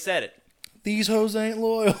 You already said it. These hoes ain't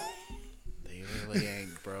loyal. They really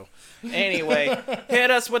ain't, bro. Anyway, hit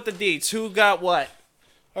us with the deets. Who got what?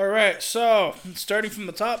 All right, so starting from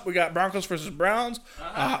the top, we got Broncos versus Browns.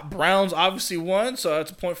 Browns obviously won, so that's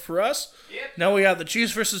a point for us. Yep. Now we have the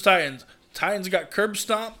Chiefs versus Titans. Titans got curb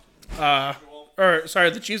stomped.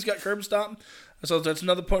 The Chiefs got curb stomped. So that's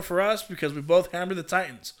another point for us because we both hammered the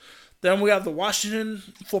Titans. Then we have the Washington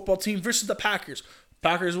football team versus the Packers.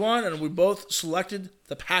 Packers won, and we both selected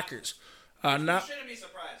the Packers. Shouldn't be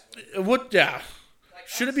surprised. It would, yeah.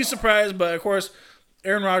 Shouldn't be surprised, but of course,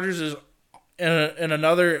 Aaron Rodgers is in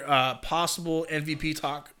another possible MVP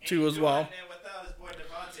talk too as well. And without his boy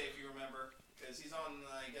Devontae, if you remember, because he's on,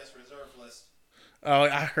 I guess, reserve list. Oh,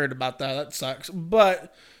 I heard about that. That sucks.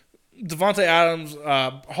 But Devontae Adams,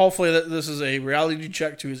 hopefully this is a reality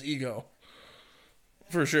check to his ego.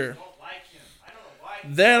 For sure.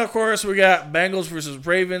 Then, of course, we got Bengals versus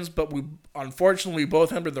Ravens, but we unfortunately both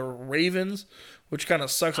hammered the Ravens, which kind of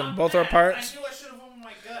sucks on both our parts. I knew I should have went with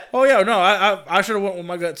my gut. Oh, yeah, no, I should have went with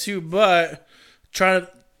my gut too, but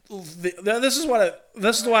this is what I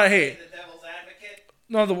hate. The devil's advocate?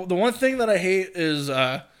 No, the one thing that I hate is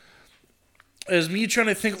me trying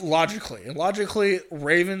to think logically. And logically,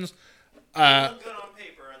 Ravens, They look good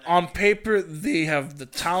on paper, they have the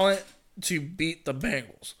talent to beat the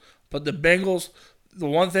Bengals. But the Bengals, the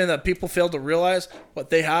one thing that people fail to realize, what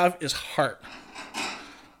they have is heart.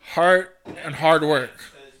 Heart and hard work.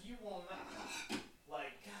 You will not,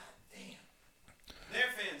 like, goddamn. Their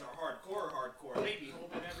fans are hardcore. They be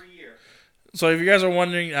hoping every year. So if you guys are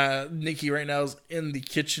wondering, Nikki right now is in the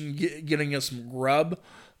kitchen getting us some grub.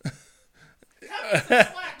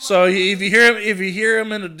 So if you hear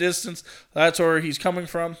him in the distance, that's where he's coming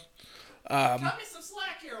from. Cut me some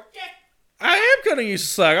slack here, okay? I am cutting you some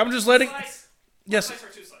slack. I'm just letting. Slice. Yes. One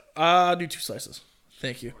slice or two slices? I'll do 2 slices.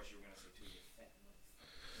 Thank you.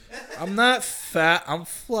 I'm not fat. I'm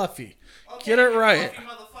fluffy. Okay, Get it you right. fluffy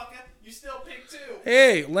motherfucker. You still pick 2.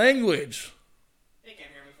 Hey, language. They can't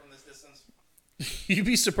hear me from this distance. You'd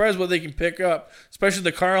be surprised what they can pick up, especially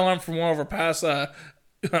the car alarm from one of our past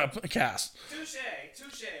casts. Touche.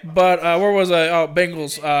 But where was I? Oh,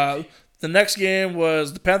 Bengals. The next game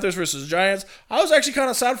was the Panthers versus Giants. I was actually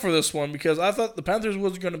kind of sad for this one because I thought the Panthers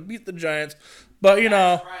was going to beat the Giants. But, you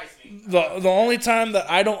know, the only time that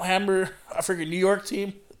I don't hammer a freaking New York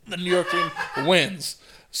team, the New York team wins.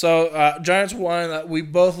 So, Giants won. We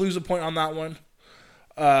both lose a point on that one.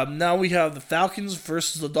 Now we have the Falcons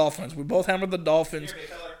versus the Dolphins. We both hammered the Dolphins.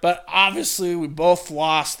 But obviously we both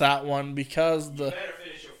lost that one because the... You better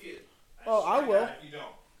finish your feed. Oh, I will. You don't.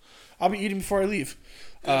 I'll be eating before I leave.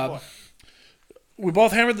 Good boy. We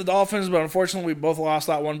both hammered the Dolphins, but unfortunately we both lost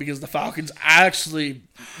that one because the Falcons actually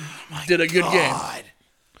did a good game.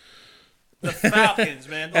 The Falcons,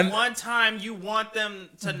 man. The one time you want them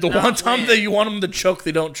to The not one time win. that you want them to choke,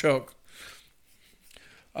 they don't choke.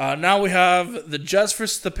 Now we have the Jets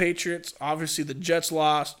versus the Patriots. Obviously, the Jets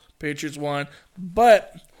lost. Patriots won.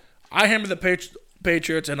 But I hammered the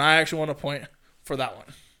Patriots, and I actually want a point for that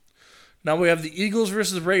one. Now we have the Eagles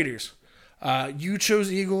versus the Raiders. You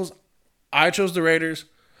chose Eagles. I chose the Raiders.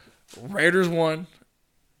 Raiders won.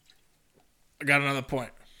 I got another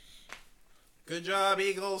point. Good job,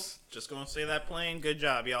 Eagles. Just going to say that plain. Good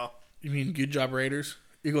job, y'all. You mean good job, Raiders?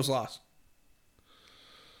 Eagles lost.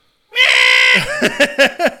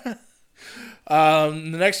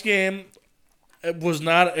 The next game, it was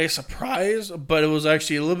not a surprise, but it was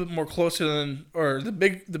actually a little bit more closer than, or the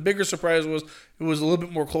bigger surprise was it was a little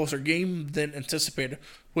bit more closer game than anticipated,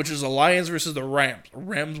 which is the Lions versus the Rams.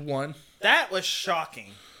 Rams won. That was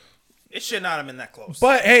shocking. It should not have been that close.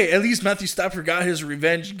 But hey, at least Matthew Stafford got his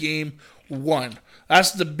revenge game won.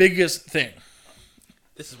 That's the biggest thing.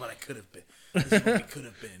 This is what I could have been. This is what we could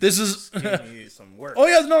have been. This is giving you some work. Oh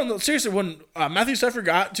yeah, no, seriously. When Matthew Stafford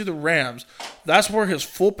got to the Rams, that's where his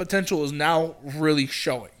full potential is now really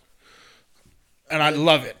showing, and I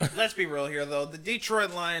love it. Let's be real here, though. The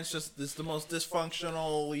Detroit Lions just is the most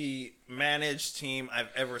dysfunctionally managed team I've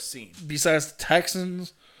ever seen. Besides the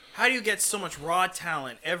Texans, How do you get so much raw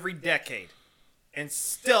talent every decade and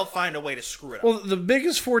still find a way to screw it up? well, the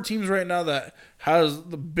biggest 4 teams right now that has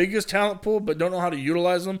the biggest talent pool but don't know how to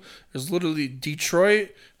utilize them is literally Detroit,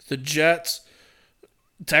 the Jets,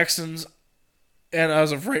 Texans, and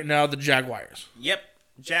as of right now, the Jaguars. Yep,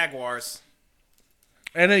 Jaguars.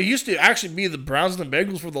 And it used to actually be the Browns and the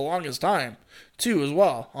Bengals for the longest time, too, as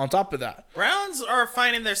well, on top of that. Browns are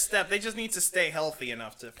finding their step. They just need to stay healthy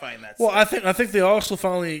enough to find that Well, step. I think they also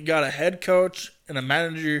finally got a head coach and a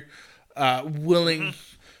manager willing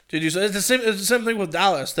to do so. It's the same thing with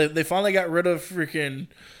Dallas. They finally got rid of freaking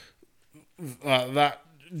that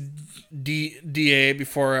DA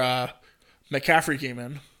before McCaffrey came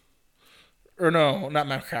in. Or no, not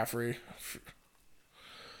McCaffrey.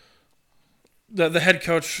 The head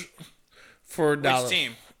coach for Dallas. Which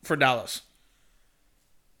team? For Dallas.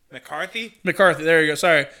 McCarthy? McCarthy, there you go.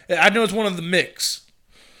 Sorry. I know it's one of the mix.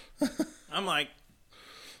 I'm like,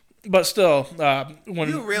 But still, when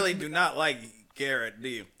you really do not like Garrett, do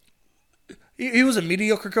you? he was a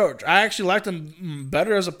mediocre coach. I actually liked him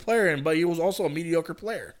better as a player, but he was also a mediocre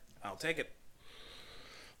player. I'll take it.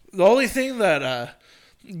 The only thing that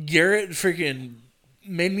Garrett freaking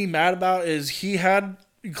made me mad about is he had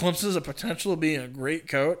glimpses of potential of being a great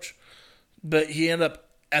coach, but he ended up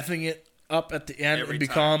effing it up at the end and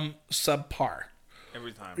become subpar.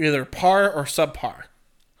 Every time. Either par or subpar.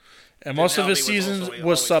 And most of his Albie seasons was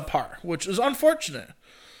was subpar, which is unfortunate.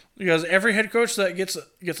 Because every head coach that gets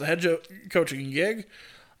a head coaching gig,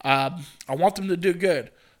 I want them to do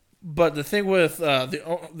good. But the thing with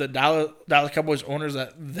the Dallas Cowboys owners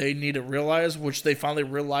that they need to realize, which they finally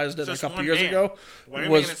realized it a Just couple one years man. ago, Why are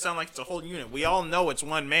you was making it sound like it's a whole unit? We all know it's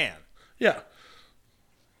one man. yeah,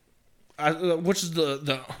 which is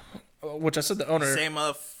which I said the owner. Same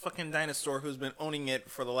fucking dinosaur who's been owning it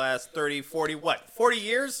for the last 30, 40, what? 40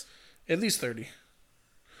 years? At least 30.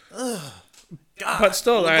 God. But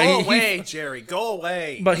still, go away, Jerry. Go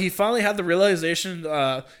away. But he finally had the realization,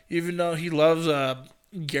 even though he loves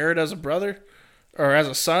Garrett as a brother or as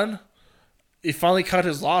a son, he finally cut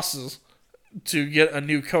his losses to get a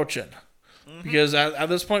new coach in. Mm-hmm. Because at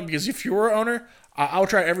this point, because if you were an owner, I'll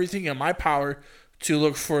try everything in my power to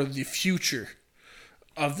look for the future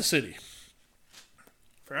of the city.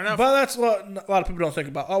 Fair enough. But that's what a lot of people don't think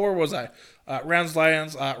about. Oh, where was I? Rams,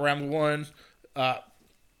 Lions, Rams won.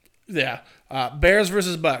 Bears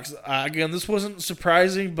versus Bucks. Again, this wasn't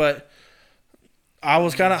surprising, but I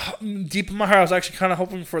was kind of deep in my heart. I was actually kind of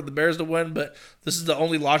hoping for the Bears to win, but this is the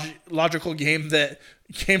only logical game that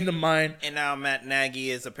came to mind. And now Matt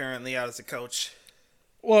Nagy is apparently out as a coach.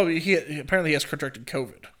 Well, he apparently has contracted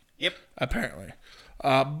COVID. Yep. Apparently.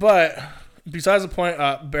 But besides the point,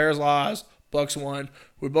 Bears lost, Bucks won.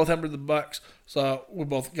 We both hammered the Bucks, so we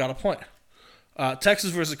both got a point.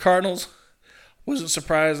 Texas versus Cardinals. Wasn't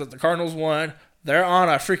surprised that the Cardinals won. They're on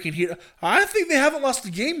a freaking heat. I think they haven't lost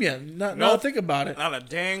a game yet. Now that I think about it. Not a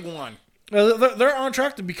dang one. They're on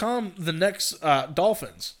track to become the next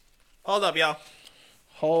Dolphins. Hold up, y'all.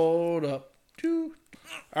 Hold up.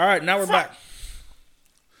 All right, now we're back.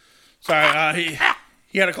 Sorry,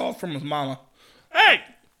 he had a call from his mama. Hey!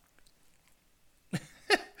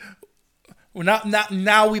 Well,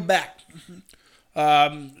 now we back.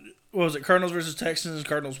 What was it? Cardinals versus Texans.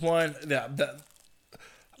 Cardinals won.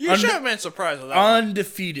 You should have been surprised with that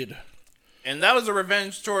undefeated. And that was a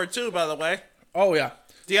revenge tour, too, by the way. Oh, yeah.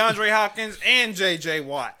 DeAndre Hopkins and J.J.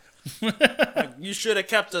 Watt. You should have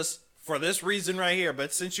kept us for this reason right here.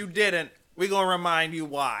 But since you didn't, we're going to remind you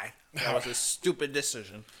why. That was a stupid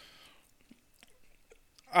decision.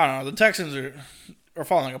 I don't know. The Texans are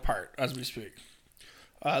falling apart as we speak.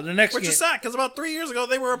 The next Which is sad, because about 3 years ago,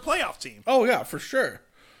 they were a playoff team. Oh, yeah, for sure.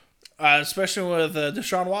 Especially with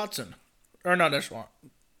Deshaun Watson. Or not Deshaun.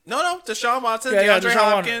 No, Deshaun Watson, DeAndre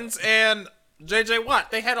Hopkins, and J.J.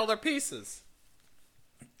 Watt. They had all their pieces.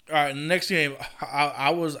 All right, next game,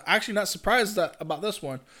 I was actually not surprised about this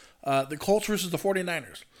one. The Colts versus the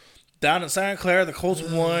 49ers. Down in Santa Clara, the Colts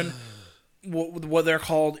won what they're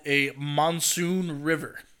called a monsoon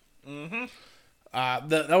river. Mm-hmm.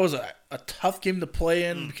 That was a tough game to play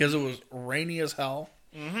in because it was rainy as hell.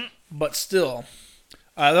 Mm-hmm. But still,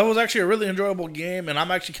 that was actually a really enjoyable game, and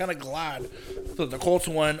I'm actually kind of glad that the Colts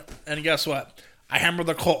won. And guess what? I hammered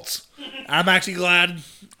the Colts. I'm actually glad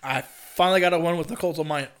I finally got a win with the Colts on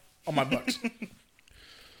my Bucks.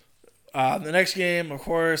 The next game, of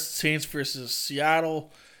course, Saints versus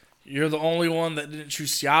Seattle. You're the only one that didn't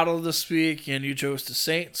choose Seattle this week, and you chose the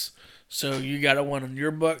Saints. So you got a win on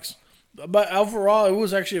your Bucks. But overall, it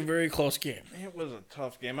was actually a very close game. It was a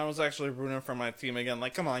tough game. I was actually rooting for my team again.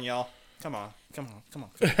 Like, come on, y'all. Come on.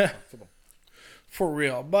 For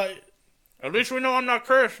real. But at least we know I'm not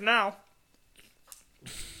cursed now.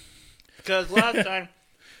 Because last time,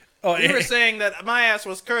 you were saying that my ass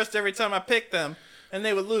was cursed every time I picked them, and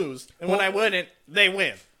they would lose. And when I wouldn't, they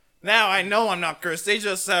win. Now I know I'm not cursed. They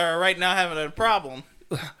just are right now having a problem.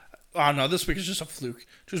 Oh, no, this week is just a fluke.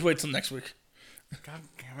 Just wait till next week. God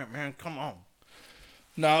damn it, man. Come on.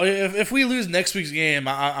 No, if we lose next week's game,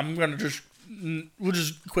 I'm going to we'll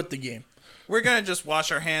just quit the game. We're going to just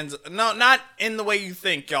wash our hands. No, not in the way you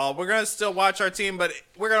think, y'all. We're going to still watch our team, but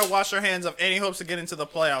we're going to wash our hands of any hopes to get into the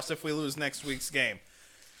playoffs if we lose next week's game.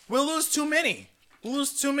 We'll lose too many. We'll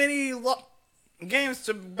lose too many games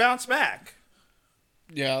to bounce back.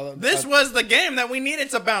 Yeah. This was the game that we needed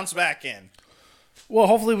to bounce back in. Well,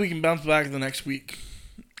 hopefully we can bounce back the next week.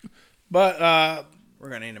 But we're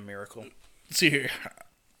going to need a miracle. Let's see here.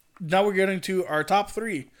 Now we're getting to our top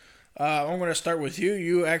three. I'm going to start with you.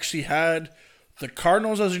 You actually had the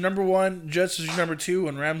Cardinals as your number one, Jets as your number two,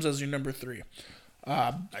 and Rams as your number three.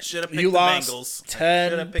 I should have picked the Bengals.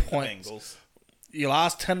 10 points. You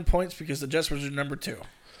lost 10 points because the Jets was your number two.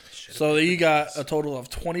 So you got a total of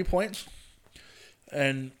 20 points.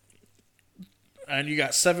 And you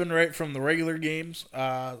got 7 right from the regular games.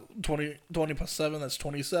 20 plus 7, that's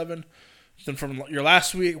 27. Then from your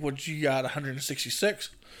last week, which you got 166.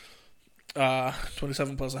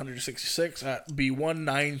 27 plus 166 at be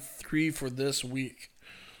 193 for this week.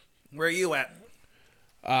 Where are you at?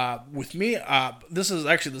 With me, this is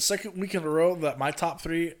actually the second week in a row that my top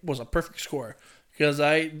 3 was a perfect score because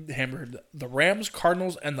I hammered the Rams,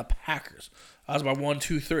 Cardinals, and the Packers. That was my 1,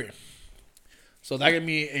 2, 3. So that gave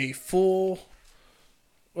me a full,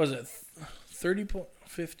 what was it, 30 point,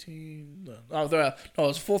 15? No, it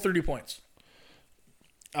was a full 30 points.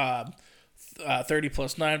 30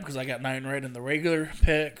 plus 9 because I got 9 right in the regular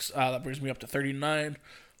picks. That brings me up to 39.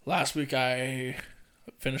 Last week I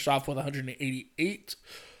finished off with 188.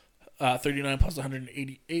 39 plus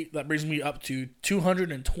 188. That brings me up to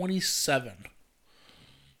 227.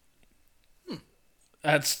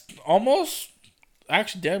 That's almost,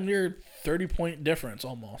 actually damn near 30-point difference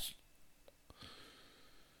almost.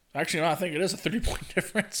 Actually, no, I think it is a 30-point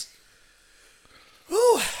difference.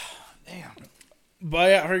 Ooh, damn. But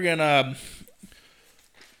yeah, we're gonna.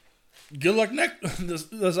 good luck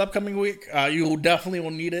this upcoming week. You definitely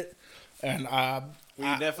will need it. And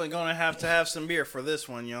we're definitely going to have some beer for this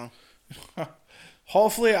one, yo.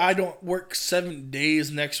 Hopefully I don't work 7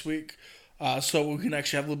 days next week, so we can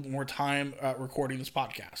actually have a little bit more time recording this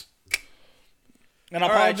podcast. And I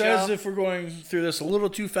apologize if we're going through this a little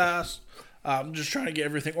too fast. I'm just trying to get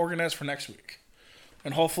everything organized for next week.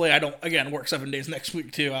 And hopefully I don't, again, work 7 days next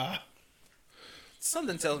week too.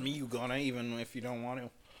 Something tells me you're going to, even if you don't want to.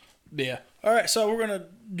 Yeah. All right, so we're going to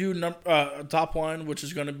do top one, which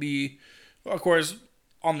is going to be, of course,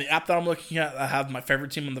 on the app that I'm looking at, I have my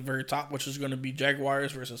favorite team on the very top, which is going to be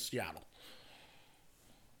Jaguars versus Seattle.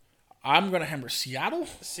 I'm going to hammer Seattle.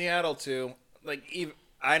 Seattle, too.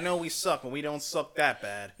 I know we suck, but we don't suck that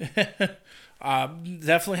bad.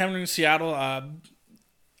 Definitely hammering Seattle.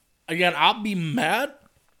 Again, I'll be mad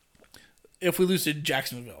if we lose to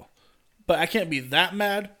Jacksonville. But I can't be that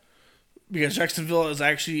mad because Jacksonville is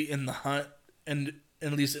actually in the hunt and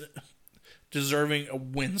at least deserving a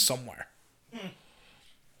win somewhere.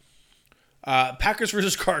 Packers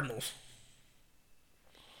versus Cardinals.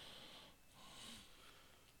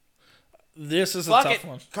 This is a tough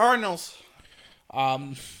one. Cardinals.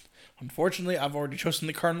 Unfortunately, I've already chosen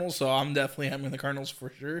the Cardinals, so I'm definitely having the Cardinals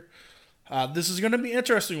for sure. This is going to be an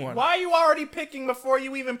interesting one. Why are you already picking before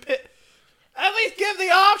you even pick? At least give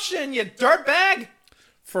the option, you dirtbag.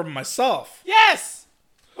 For myself. Yes.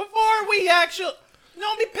 Before we actually...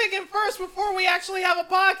 Don't be picking first before we actually have a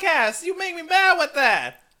podcast. You make me mad with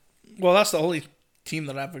that. Well, that's the only team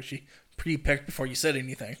that I've actually pre-picked before you said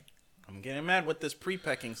anything. I'm getting mad with this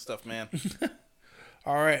pre-pecking stuff, man.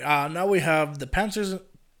 All right. Now we have the Panthers.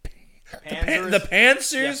 Panzers. The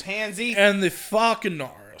Panthers. Yeah, pansy. And the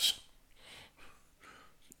Falconars.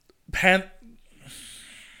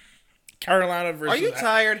 Carolina versus... Are you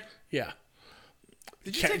tired? Yeah.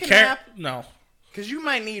 Did you take a nap? No. Because you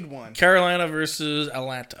might need one. Carolina versus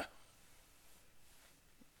Atlanta.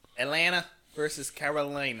 Atlanta versus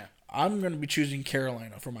Carolina. I'm going to be choosing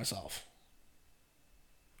Carolina for myself.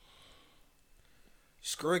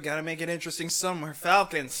 Screw it, gotta make it interesting somewhere.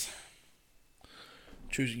 Falcons.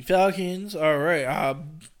 Choosing Falcons. All right.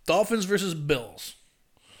 Dolphins versus Bills.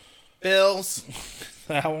 Bills.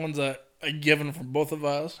 That one's a given for both of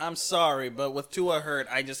us. I'm sorry, but with Tua hurt,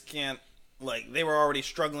 I just can't. They were already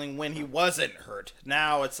struggling when he wasn't hurt.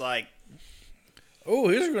 Now it's like... Oh,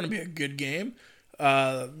 here's going to be a good game.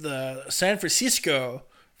 The San Francisco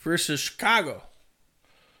versus Chicago.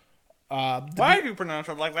 Why did you pronounce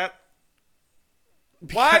it like that?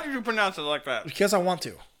 Why did you pronounce it like that? Because I want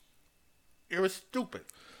to. It was stupid.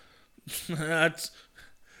 It's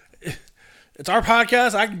our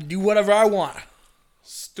podcast. I can do whatever I want.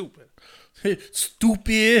 Stupid.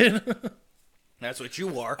 Stupid. That's what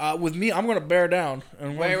you are. With me, I'm going to bear down.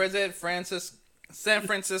 And where is it? San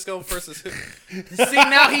Francisco versus who? See,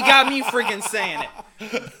 now he got me freaking saying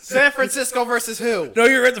it. San Francisco versus who? No,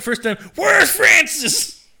 you're right the first time. Where's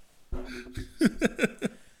Francis? I'm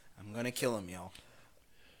going to kill him, y'all.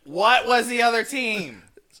 What was the other team?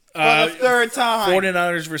 For the third time.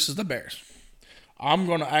 49ers versus the Bears. I'm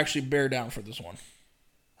going to actually bear down for this one.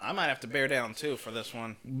 I might have to bear down, too, for this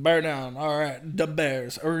one. Bear down. All right. The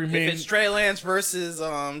Bears. If it's Trey Lance versus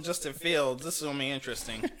Justin Fields, this is going to be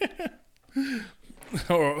interesting.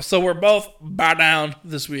 So we're both bow down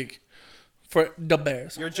this week for the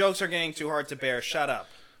Bears. Your jokes are getting too hard to bear. Shut up.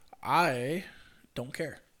 I don't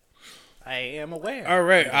care. I am aware. All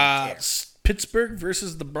right. Pittsburgh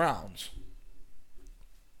versus the Browns.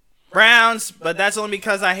 Browns, but that's only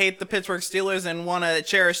because I hate the Pittsburgh Steelers and want to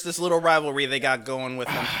cherish this little rivalry they got going with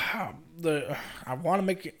them. I want to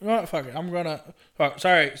make it. Oh, fuck it. I'm going to. Oh,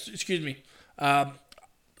 sorry. Excuse me.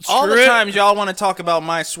 All the times y'all want to talk about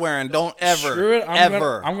my swearing, don't ever, screw it. I'm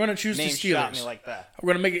going to choose the name Steelers. shot me like that. I'm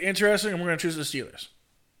going to make it interesting, and we're going to choose the Steelers.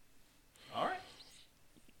 All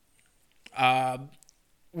right.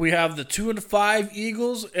 We have the 2-5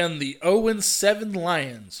 Eagles and the 0-7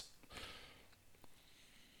 Lions.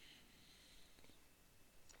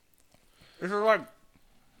 This is like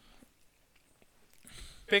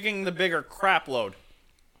picking the bigger crap load.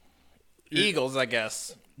 Eagles, I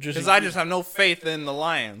guess. Because I just have no faith in the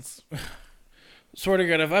Lions. Swear to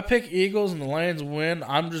God, if I pick Eagles and the Lions win,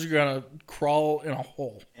 I'm just going to crawl in a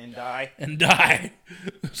hole. And die.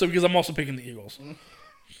 So because I'm also picking the Eagles.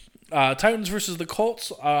 Titans versus the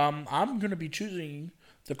Colts. I'm going to be choosing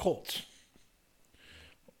the Colts.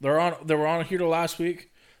 They were on a heater last week.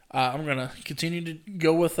 I'm going to continue to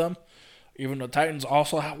go with them. Even though Titans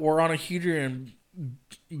also were on a heater and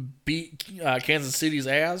beat Kansas City's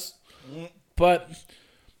ass. But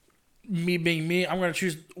me being me, I'm going to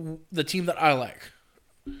choose the team that I like.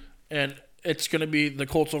 And it's going to be the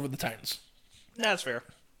Colts over the Titans. That's fair.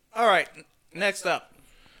 All right, next up.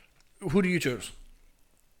 Who do you choose?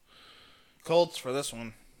 Colts for this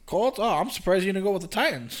one. Colts? Oh, I'm surprised you didn't go with the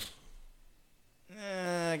Titans.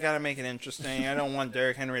 I got to make it interesting. I don't want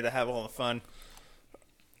Derrick Henry to have all the fun.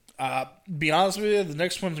 Be honest with you, the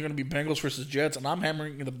next one's going to be Bengals versus Jets, and I'm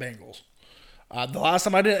hammering the Bengals. The last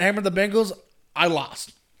time I didn't hammer the Bengals, I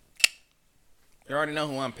lost. You already know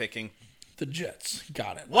who I'm picking. The Jets.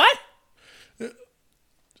 Got it. What?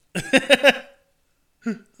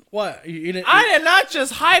 What? I did not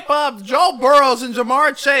just hype up Joe Burrows and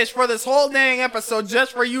Jamar Chase for this whole dang episode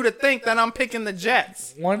just for you to think that I'm picking the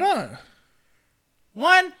Jets. Why not?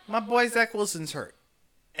 One, my boy Zach Wilson's hurt.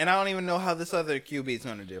 And I don't even know how this other QB is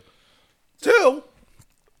going to do. Two.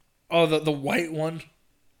 Oh, the white one?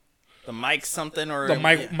 The Mike something or... The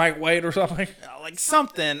Mike White or something? Like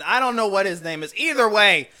something. I don't know what his name is. Either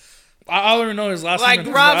way. I don't even know his last name.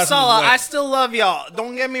 Like Rob Saleh, I still love y'all.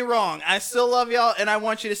 Don't get me wrong. I still love y'all and I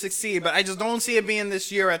want you to succeed. But I just don't see it being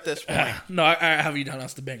this year at this point. No, I have you done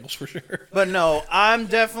us the Bengals for sure. But no, I'm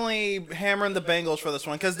definitely hammering the Bengals for this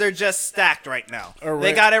one because they're just stacked right now. All right.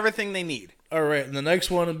 They got everything they need. All right, and the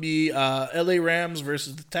next one would be LA Rams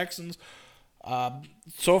versus the Texans.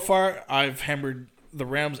 So far, I've hammered the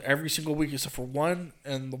Rams every single week except for one,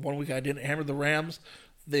 and the 1 week I didn't hammer the Rams,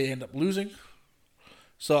 they end up losing.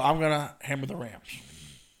 So I'm going to hammer the Rams.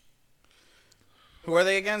 Who are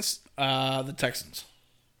they against? The Texans.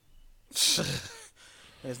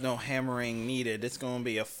 There's no hammering needed. It's going to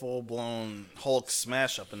be a full-blown Hulk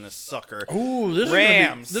smash-up in this sucker. Ooh,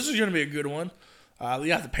 Rams. This is going to be a good one.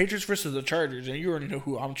 The Patriots versus the Chargers, and you already know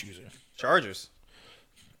who I'm choosing. Chargers.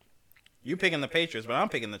 You picking the Patriots, but I'm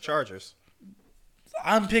picking the Chargers.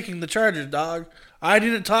 I'm picking the Chargers, dog. I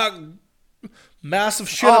didn't talk massive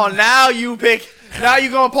shit. Oh, now you pick. Now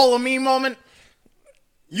you going to pull a me moment?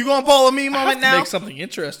 You going to pull a me moment now? Make something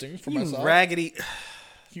interesting for myself.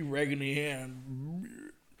 You raggedy hand.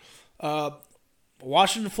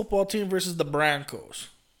 Washington football team versus the Broncos.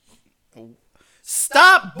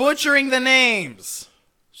 Stop butchering the names.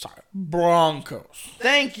 Sorry. Broncos.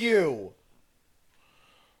 Thank you.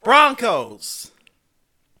 Broncos.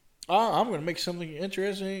 I'm going to make something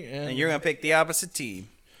interesting. And you're going to pick the opposite team.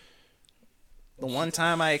 The one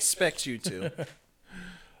time I expect you to.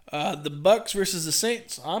 The Bucks versus the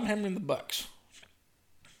Saints. I'm hammering the Bucks.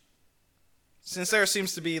 Since there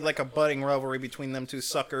seems to be like a budding rivalry between them two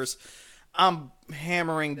suckers, I'm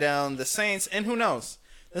hammering down the Saints. And who knows?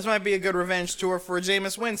 This might be a good revenge tour for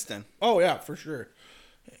Jameis Winston. Oh, yeah, for sure.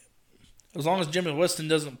 As long as Jameis Winston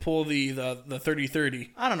doesn't pull the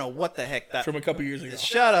 30-30. I don't know what the heck that... From a couple years ago.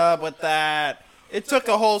 Shut up with that. It took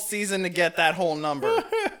a whole season to get that whole number.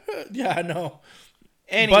 Yeah, I know.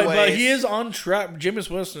 Anyways. But he is on track. Jameis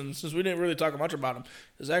Winston, since we didn't really talk much about him,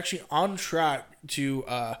 is actually on track to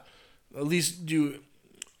at least do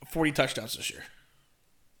 40 touchdowns this year.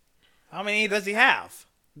 How many does he have?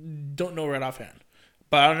 Don't know right offhand.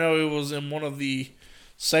 But I know it was in one of the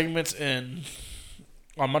segments on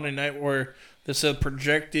Monday night where they said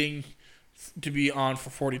projecting to be on for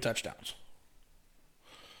 40 touchdowns.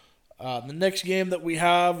 The next game that we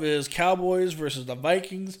have is Cowboys versus the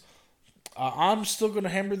Vikings. I'm still going to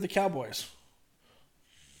hammer the Cowboys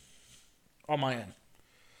on my end.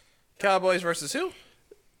 Cowboys versus who?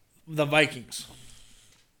 The Vikings.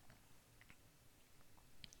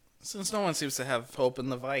 Since no one seems to have hope in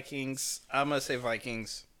the Vikings, I'm going to say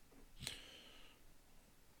Vikings.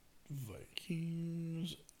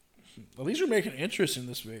 Vikings. At least you're making it interesting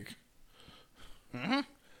this week. Mm-hmm.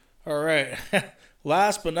 All right.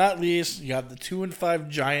 Last but not least, you have the 2-5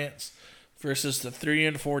 Giants versus the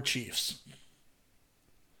 3-4 Chiefs.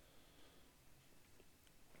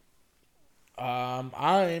 I'm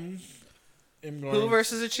going... Who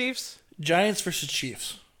versus the Chiefs? Giants versus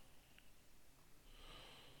Chiefs.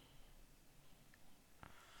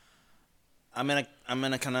 I'm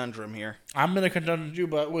in a conundrum here. I'm in a conundrum too,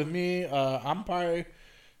 but with me, I'm probably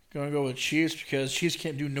going to go with Chiefs because Chiefs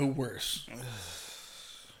can't do no worse.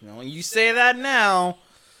 When you say that now,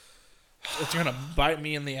 it's going to bite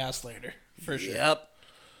me in the ass later, for sure. Yep.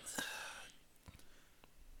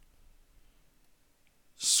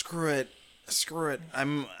 Screw it. I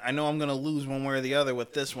know I'm going to lose one way or the other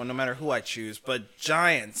with this one, no matter who I choose, but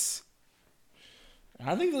Giants.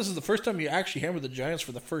 I think this is the first time you actually hammered the Giants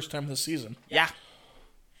for the first time this season. Yeah.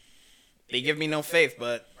 They give me no faith,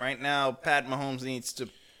 but right now, Pat Mahomes needs to...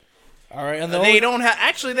 All right, and they don't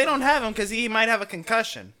have him because he might have a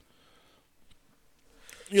concussion.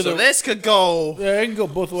 So this could go... Yeah, it can go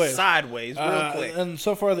both ways. Sideways real quick. And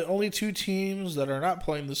so far, the only two teams that are not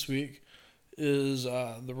playing this week is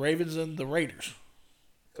the Ravens and the Raiders.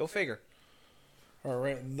 Go figure. All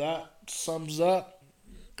right, that sums up.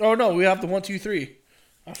 Oh no, we have the 1, 2, 3.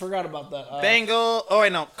 I forgot about that.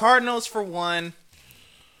 Cardinals for 1.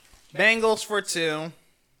 Bengals for 2.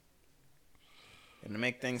 And to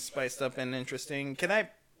make things spiced up and interesting, can I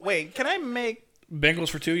make... Bengals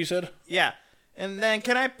for 2, you said? Yeah. And then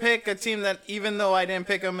can I pick a team that, even though I didn't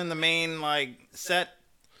pick them in the main, set?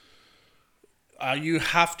 You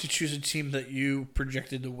have to choose a team that you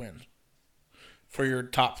projected to win for your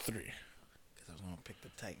top 3. Because I was going to pick the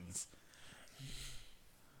Titans.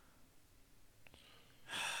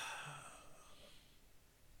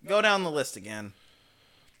 Go down the list again.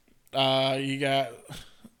 You got...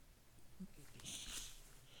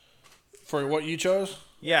 For what you chose?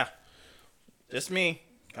 Yeah. Just me.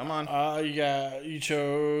 Come on. You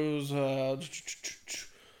chose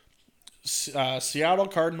Seattle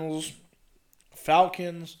Cardinals,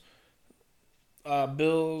 Falcons,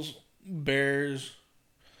 Bills, Bears,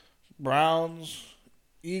 Browns,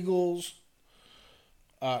 Eagles,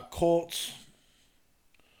 Colts,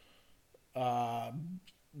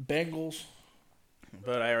 Bengals.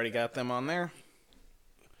 But I already got them on there.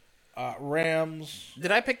 Rams.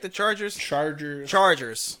 Did I pick the Chargers?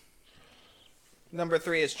 Chargers. Number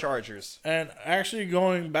 3 is Chargers. And actually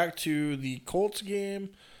going back to the Colts game,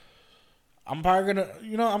 I'm probably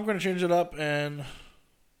gonna change it up and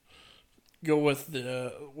go with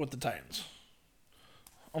the Titans.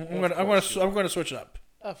 I'm gonna switch it up.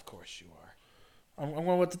 Of course you are. I'm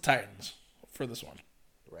going with the Titans for this one.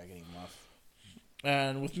 Raggedy muff.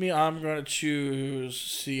 And with me, I'm going to choose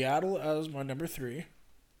Seattle as my number 3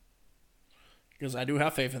 because I do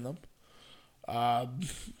have faith in them. Who are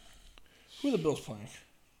the Bills playing?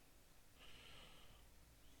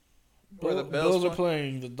 The Bills are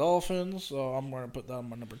playing the Dolphins, so I'm going to put that on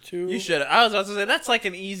my number 2. You should. I was about to say that's like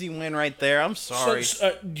an easy win right there. I'm sorry.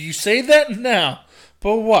 You say that now,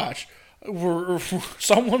 but watch.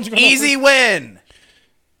 Someone's going to easy win.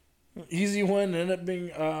 Easy win ended up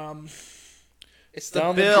being it's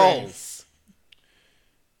the Bills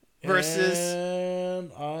versus.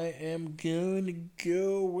 And I am going to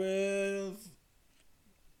go with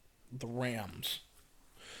the Rams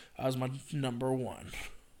as my number 1.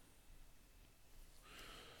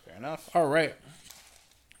 Fair enough. All right.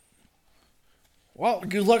 Well,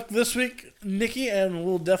 good luck this week, Nikki, and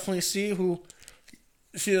we'll definitely see the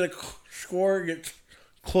score get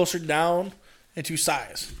closer down into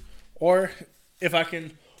size, or if I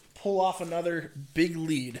can pull off another big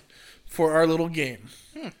lead for our little game.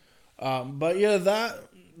 But yeah,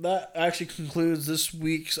 that actually concludes this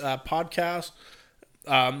week's podcast.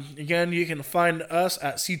 Again, you can find us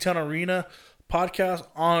at Seatown Arena Podcast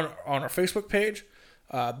on our Facebook page.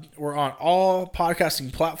 We're on all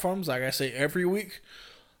podcasting platforms, like I say every week.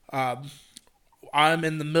 I'm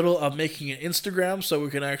in the middle of making an Instagram, so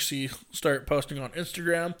we can actually start posting on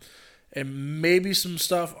Instagram and maybe some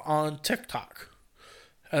stuff on TikTok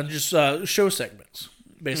and just show segments,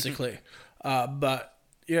 basically. But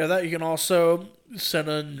yeah, that you can also send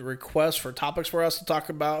in requests for topics for us to talk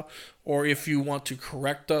about, or if you want to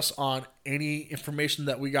correct us on any information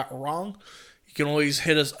that we got wrong, you can always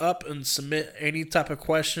hit us up and submit any type of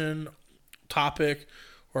question, topic,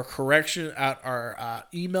 or correction at our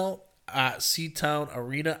email at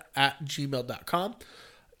seatownarena@gmail.com.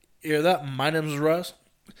 Hear that? My name is Russ.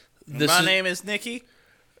 My name is Nikki.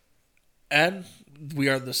 And we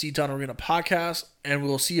are the Seatown Arena Podcast, and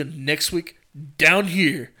we'll see you next week down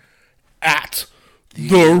here at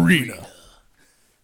the arena.